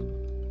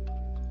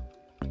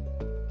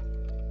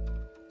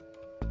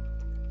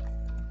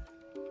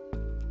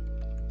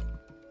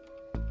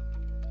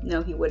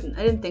 No, he wouldn't.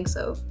 I didn't think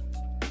so.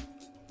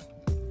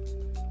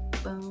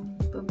 Boom,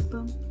 boom,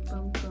 boom,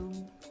 boom,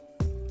 boom.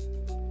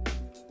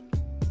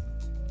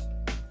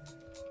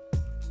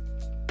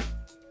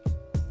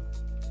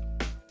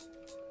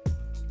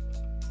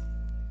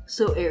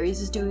 So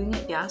Ares is doing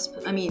it, gasp.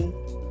 I mean,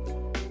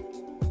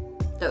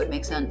 that would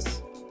make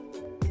sense.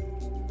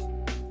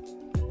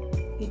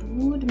 It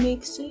would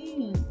make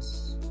sense.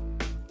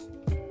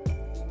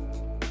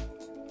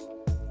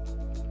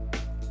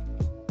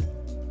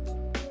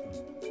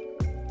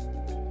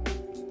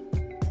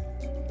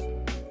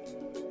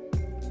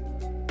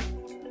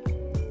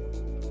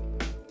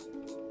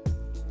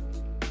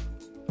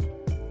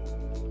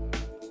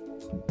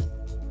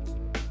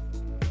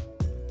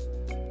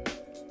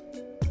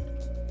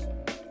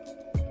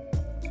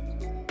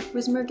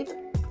 Wismer, get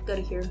the fuck out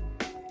of here.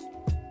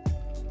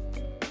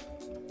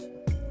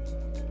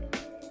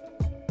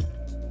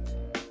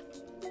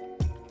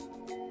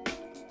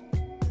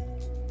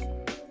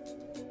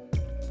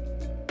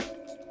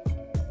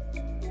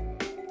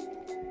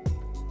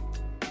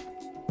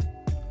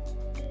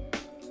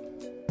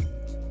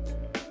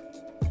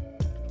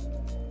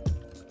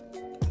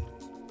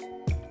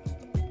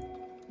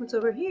 What's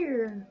over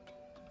here?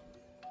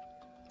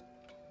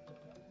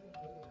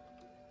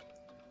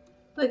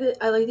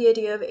 I like the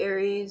idea of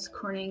Ares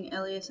cornering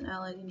Elias and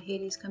Alec and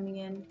Hades coming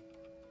in.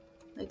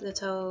 Like, that's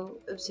how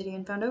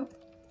Obsidian found out.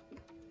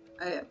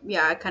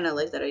 Yeah, I kind of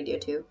like that idea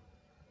too.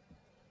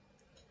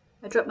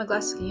 I dropped my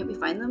glasses. Can you help me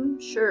find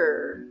them?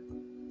 Sure.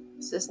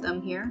 Is this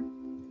them here?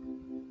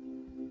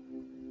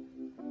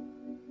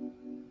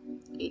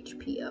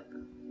 HP up.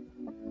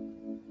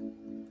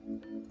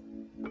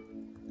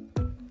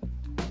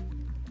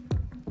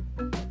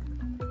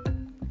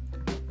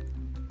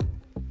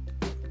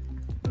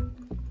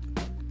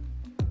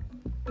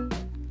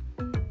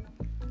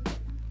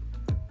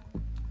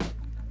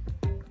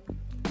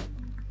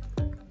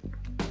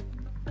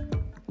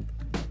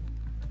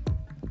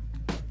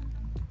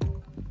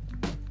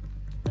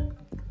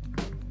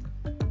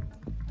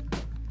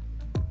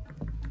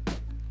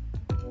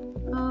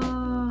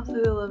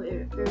 I love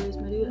Ares,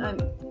 my dude.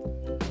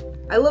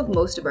 I love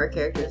most of our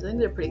characters. I think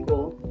they're pretty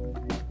cool.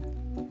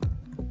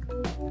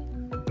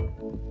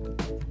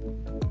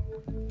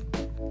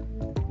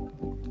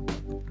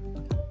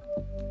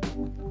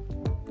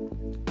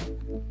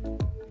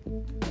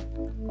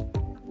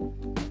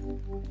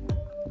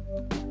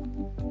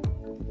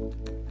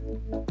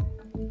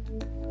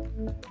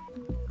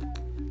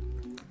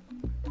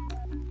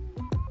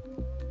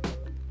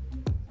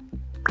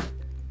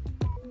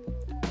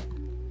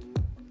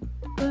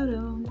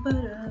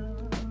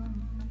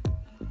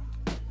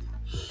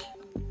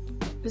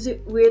 Is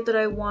it weird that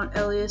I want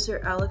Elias or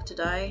Alec to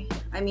die?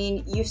 I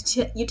mean, you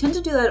tend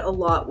to do that a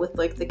lot with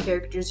like the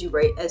characters you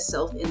write as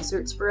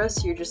self-inserts for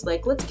us. You're just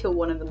like, let's kill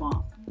one of them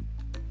off.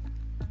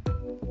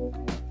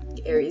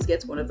 Ares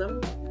gets one of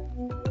them.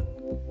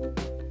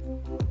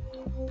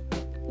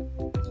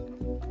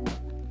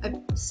 I've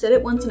said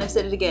it once and I've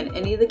said it again.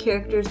 Any of the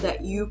characters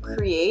that you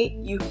create,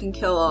 you can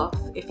kill off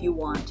if you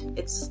want.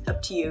 It's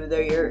up to you.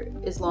 They're your,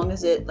 as long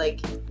as it like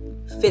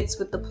fits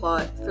with the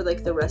plot for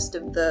like the rest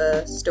of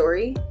the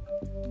story,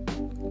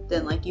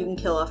 then like you can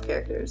kill off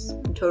characters.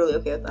 I'm totally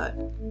okay with that.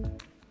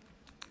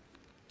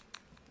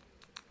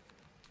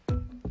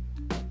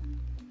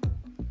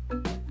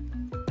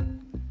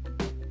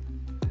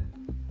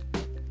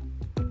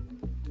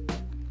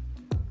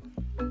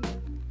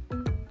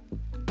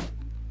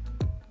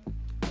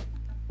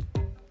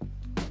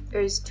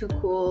 Ares is too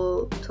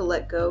cool to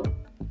let go.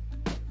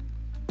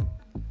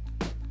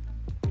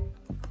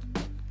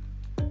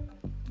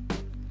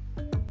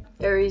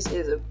 Ares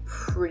is a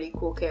pretty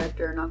cool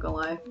character, not gonna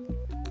lie.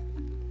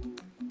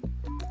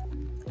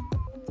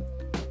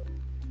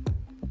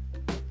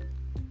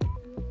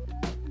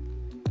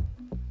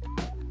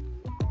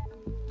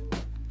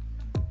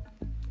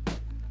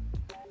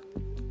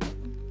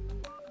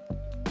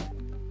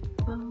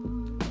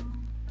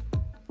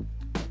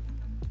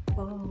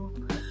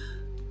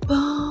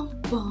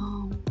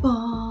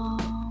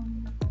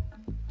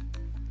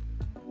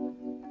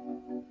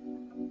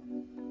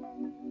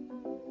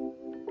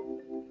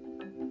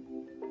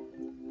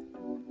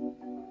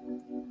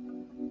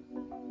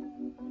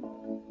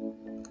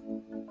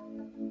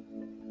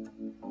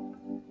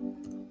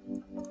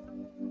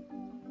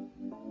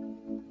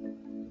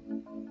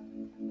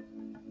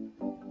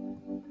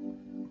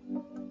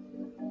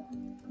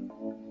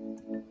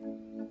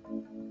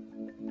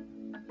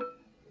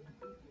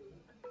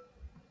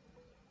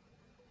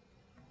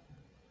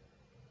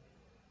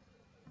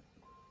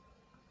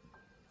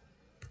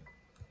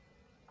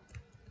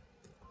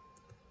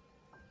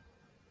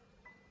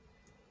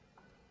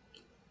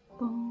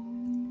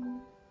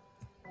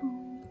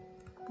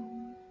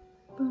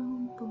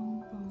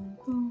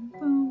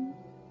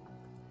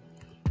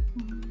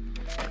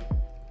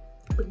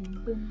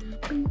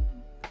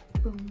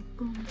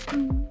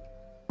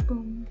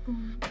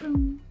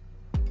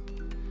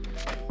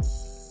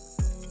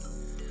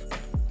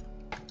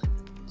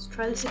 Let's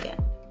try this again.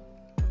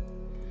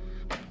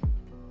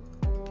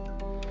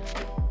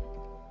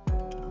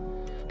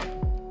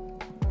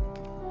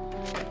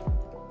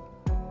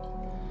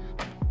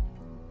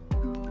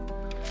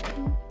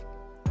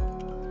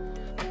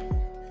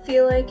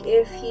 Feel like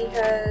if he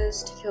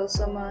has to kill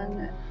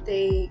someone,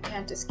 they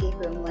can't escape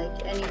him,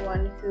 like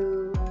anyone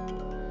who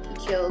he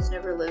kills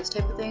never lives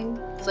type of thing.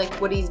 It's like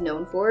what he's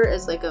known for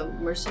as like a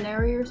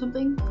mercenary or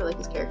something for like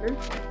his character.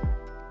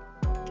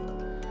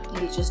 And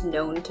he's just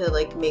known to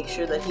like make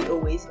sure that he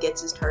always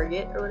gets his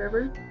target or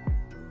whatever.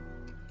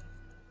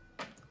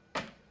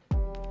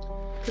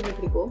 Could be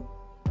pretty cool.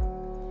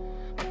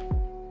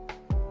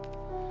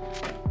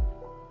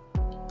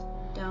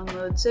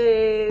 Download,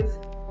 save.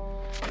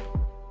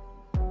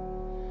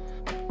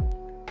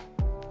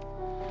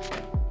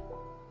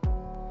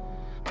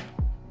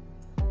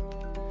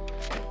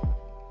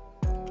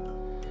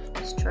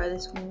 Try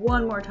this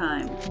one more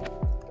time.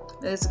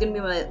 This is gonna be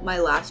my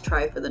last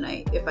try for the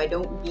night. If I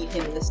don't beat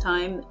him this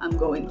time, I'm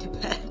going to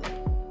bed.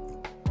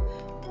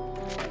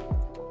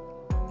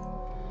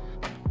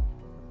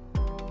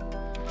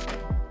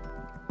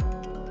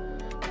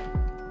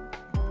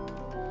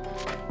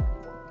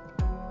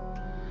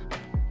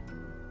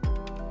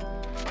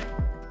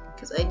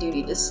 Because I do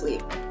need to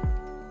sleep.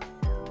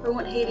 I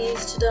want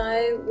Hades to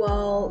die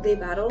while they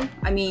battle.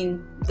 I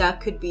mean,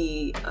 that could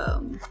be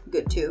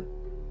good too.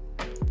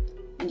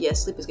 And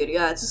yes, sleep is good.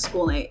 Yeah, it's a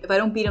school night. If I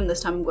don't beat him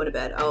this time, I'm going to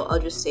bed. I'll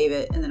just save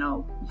it and then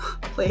I'll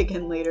play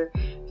again later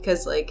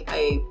because like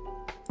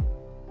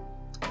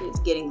it's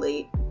getting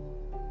late.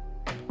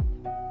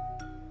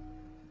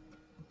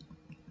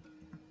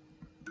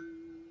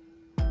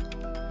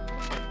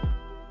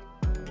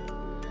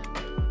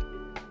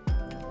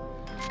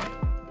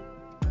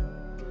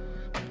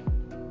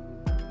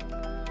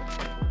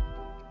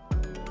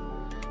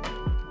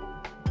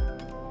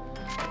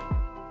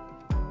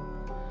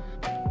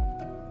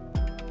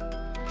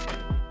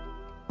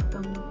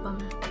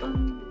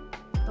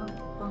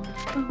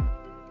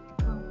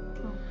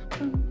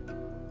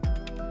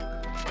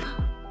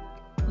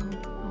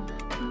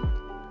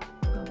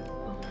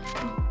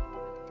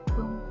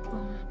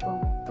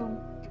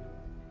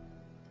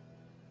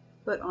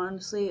 But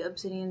honestly,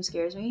 Obsidian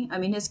scares me. I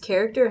mean, his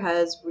character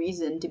has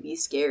reason to be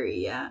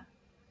scary, yeah.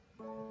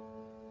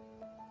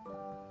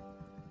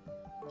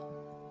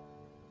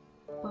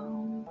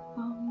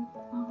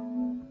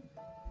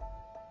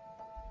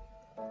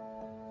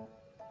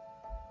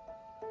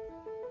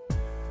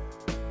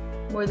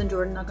 More than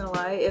Jordan, not gonna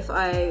lie. If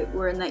I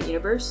were in that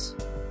universe,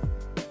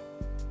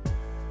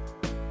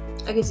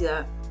 I could see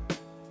that.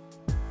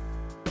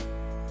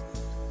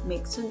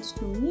 Makes sense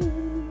to me.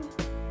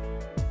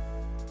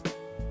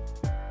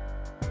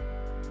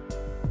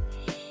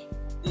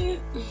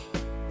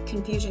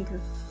 Confusion can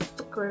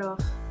fuck right off.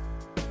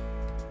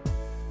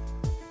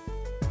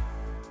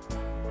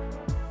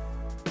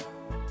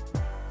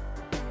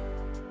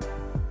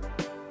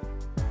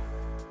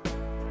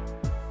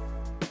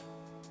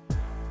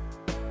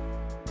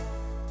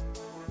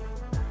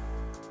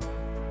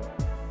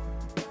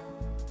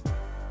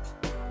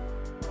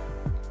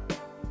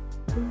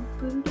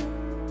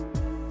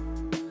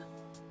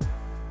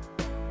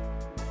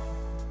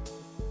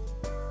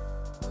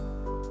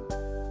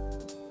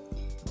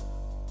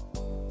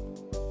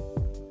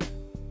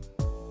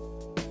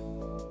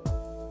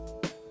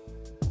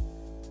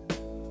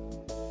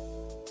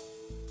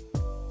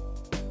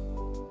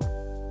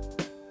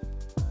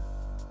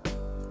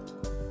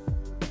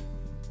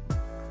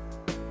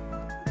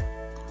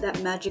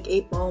 That magic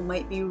 8-ball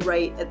might be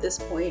right at this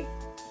point.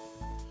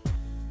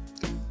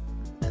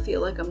 I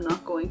feel like I'm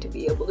not going to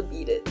be able to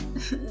beat it.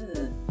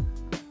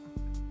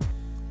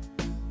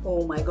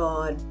 Oh my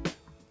god.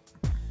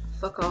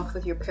 Fuck off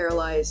with your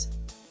paralyze.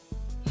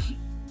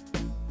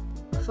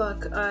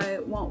 Fuck, I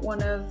want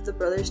one of the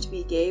brothers to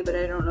be gay, but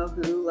I don't know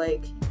who,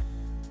 like,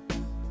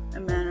 a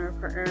man or a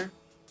partner.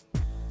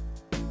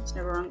 It's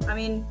never wrong. I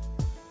mean,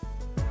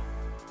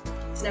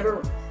 it's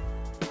never...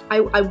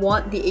 I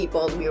want the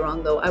 8-ball to be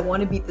wrong, though. I want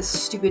to beat this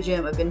stupid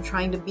gym. I've been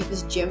trying to beat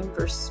this gym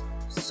for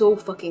so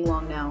fucking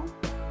long now.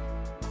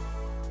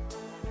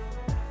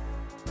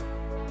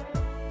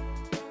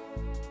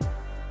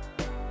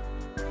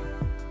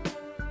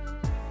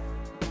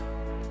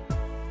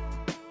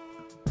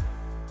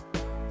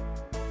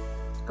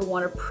 I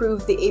want to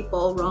prove the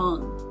 8-ball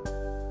wrong.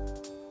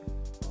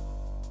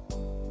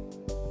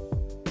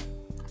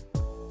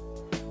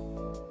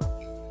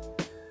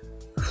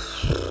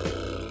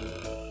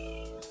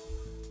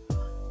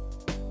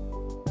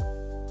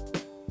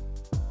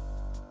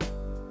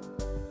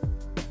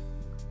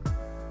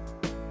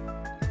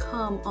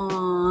 Come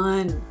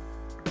on.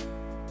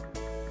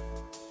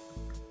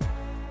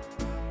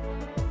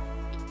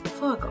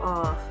 Fuck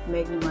off,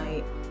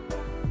 MAGNEMITE.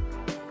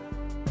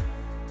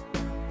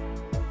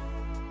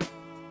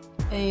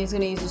 And he's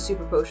gonna use a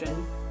super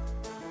potion.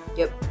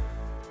 Yep.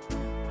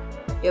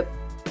 Yep.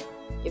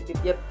 Yep,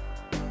 yep, yep.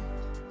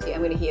 Okay,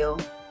 I'm gonna heal.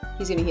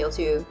 He's gonna heal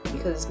too,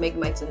 because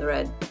MAGNEMITE's in the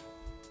red.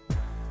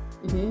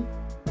 Mm-hmm.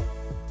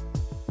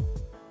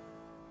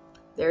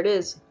 There it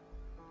is.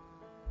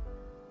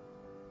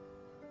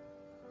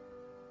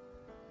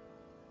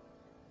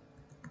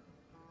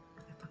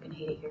 I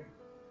hate it here.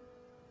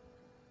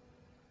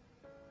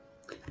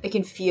 I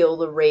can feel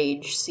the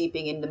rage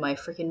seeping into my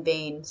freaking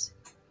veins.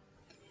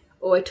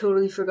 Oh, I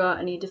totally forgot.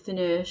 I need to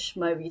finish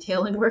my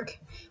retailing work.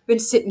 I've been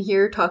sitting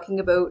here talking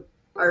about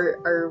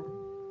our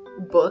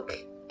book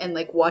and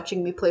like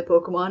watching me play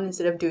Pokemon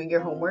instead of doing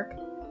your homework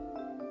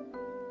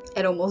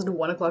at almost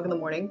 1 o'clock in the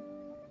morning.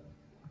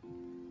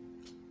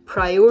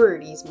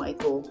 Priorities,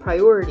 Michael.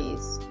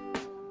 Priorities.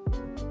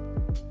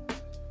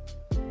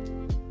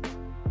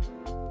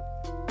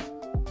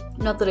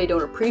 Not that I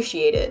don't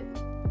appreciate it,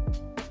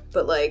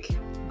 but like,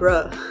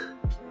 bruh.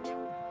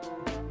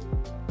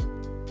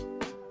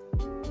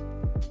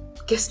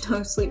 Guess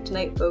no sleep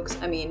tonight, folks.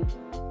 I mean,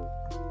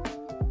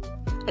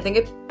 I think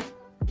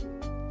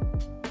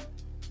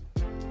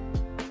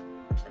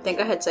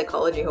I had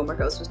psychology homework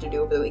I was supposed to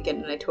do over the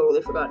weekend, and I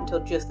totally forgot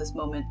until just this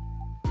moment.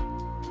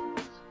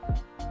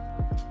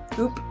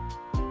 Oop.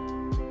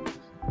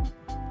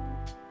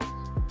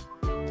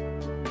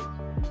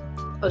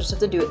 I'll just have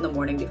to do it in the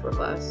morning before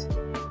class.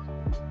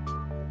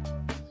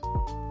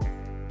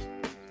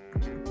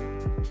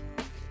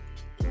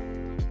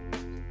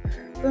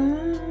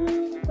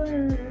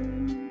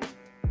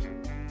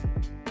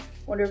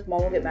 Wonder if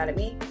Mom will get mad at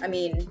me. I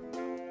mean,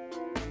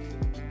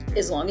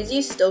 as long as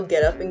you still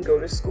get up and go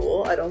to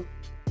school, I don't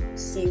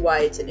see why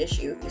it's an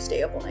issue if you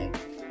stay up all night.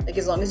 Like,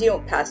 as long as you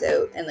don't pass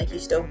out and, like, you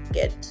still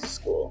get to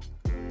school.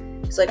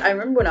 It's like, I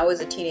remember when I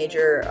was a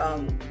teenager,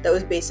 that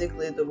was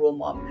basically the rule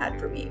Mom had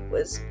for me,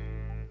 was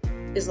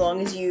as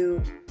long as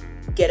you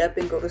get up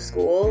and go to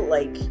school,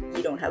 like,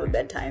 you don't have a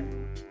bedtime.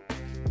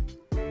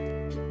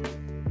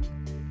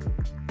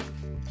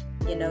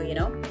 You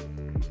know?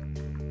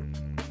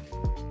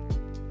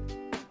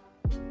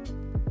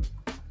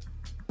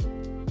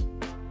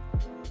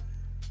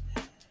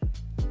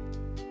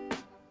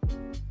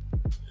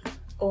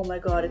 Oh my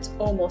god, it's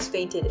almost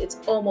fainted. It's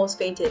almost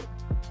fainted.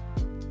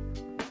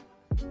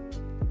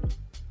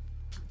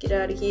 Get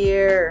out of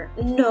here.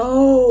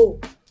 No!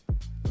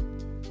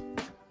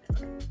 I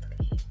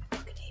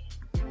fucking hate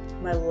it.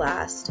 My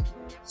last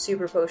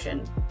super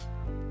potion.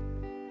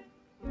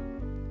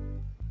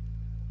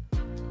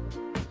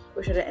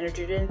 Wish I had an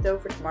energy drink though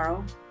for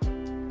tomorrow.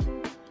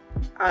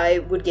 I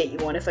would get you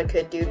one if I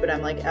could, dude, but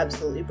I'm like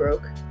absolutely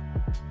broke.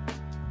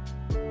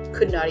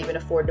 Could not even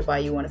afford to buy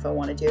you one if I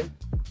wanted to.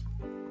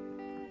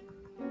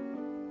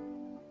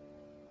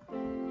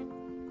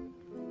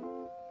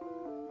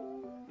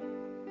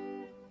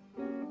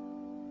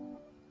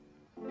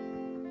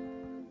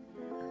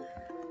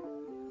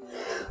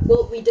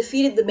 Well, we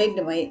defeated the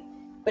MAGNEMITE,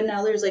 but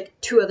now there's like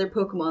 2 other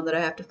Pokemon that I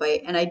have to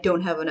fight, and I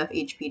don't have enough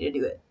HP to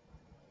do it.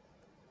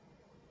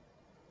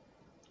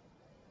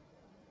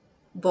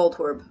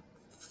 Voltorb.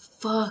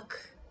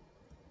 Fuck.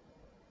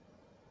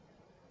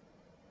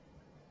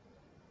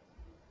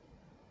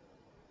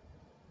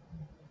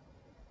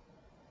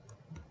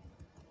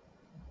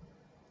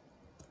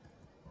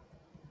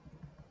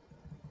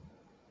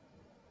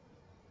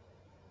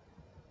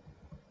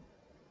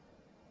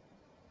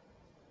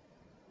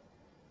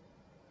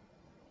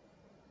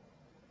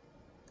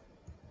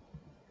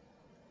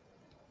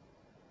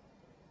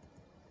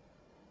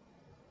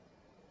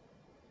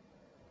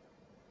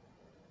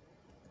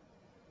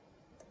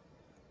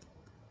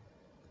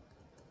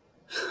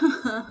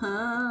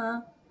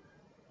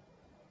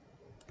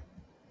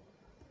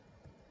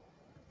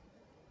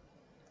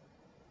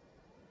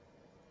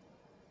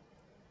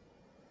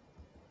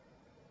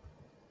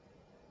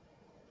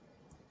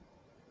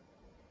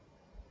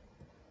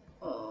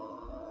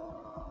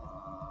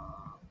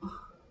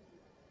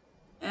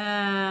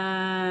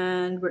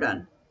 And we're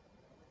done.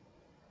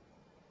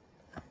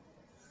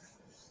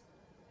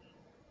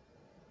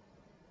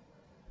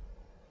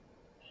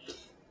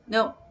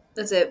 Nope,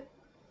 that's it.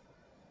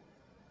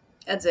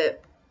 That's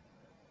it.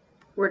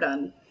 We're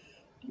done.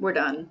 We're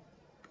done.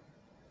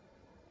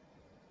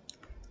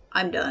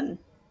 I'm done.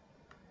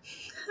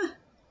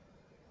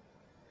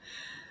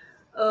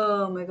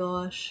 Oh my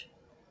gosh.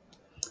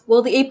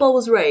 Well, the 8-ball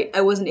was right.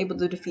 I wasn't able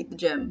to defeat the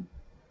gym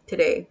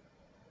today.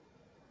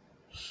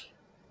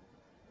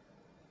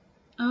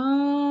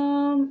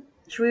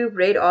 Should we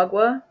raid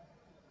Agua?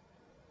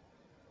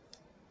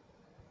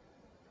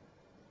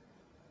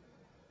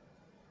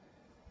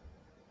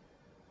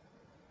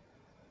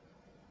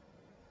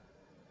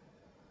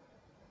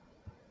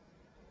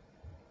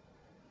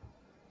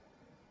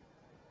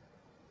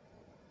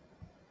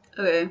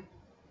 Okay.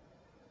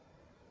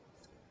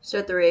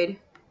 Start the raid.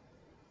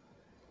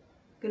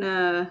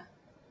 Gonna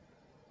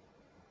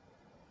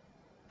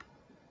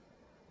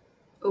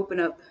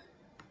open up.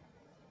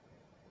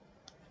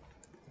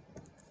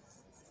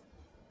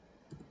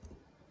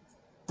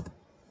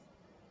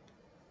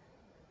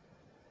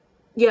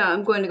 Yeah,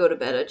 I'm going to go to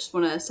bed. I just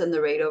want to send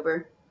the raid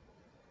over.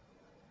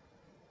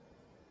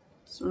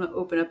 Just want to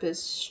open up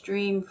his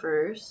stream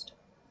first.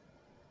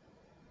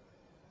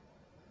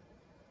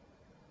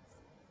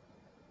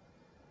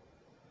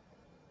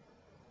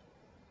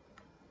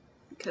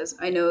 Because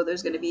I know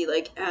there's going to be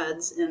like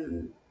ads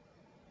and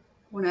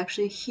won't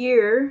actually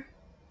hear.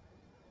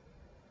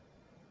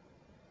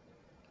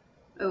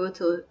 Oh,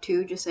 till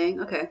 2, just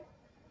saying. Okay.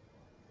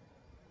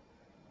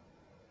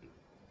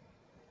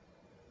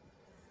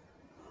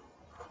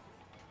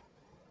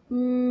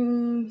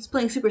 He's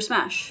playing Super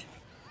Smash.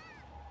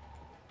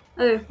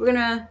 Okay, we're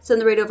gonna send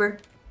the raid over.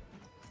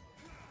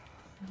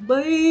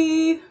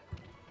 Bye!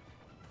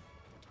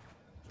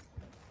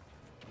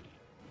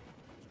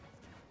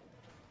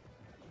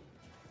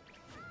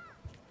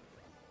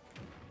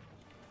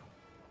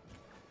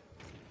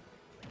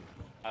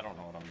 I don't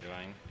know what I'm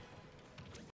doing.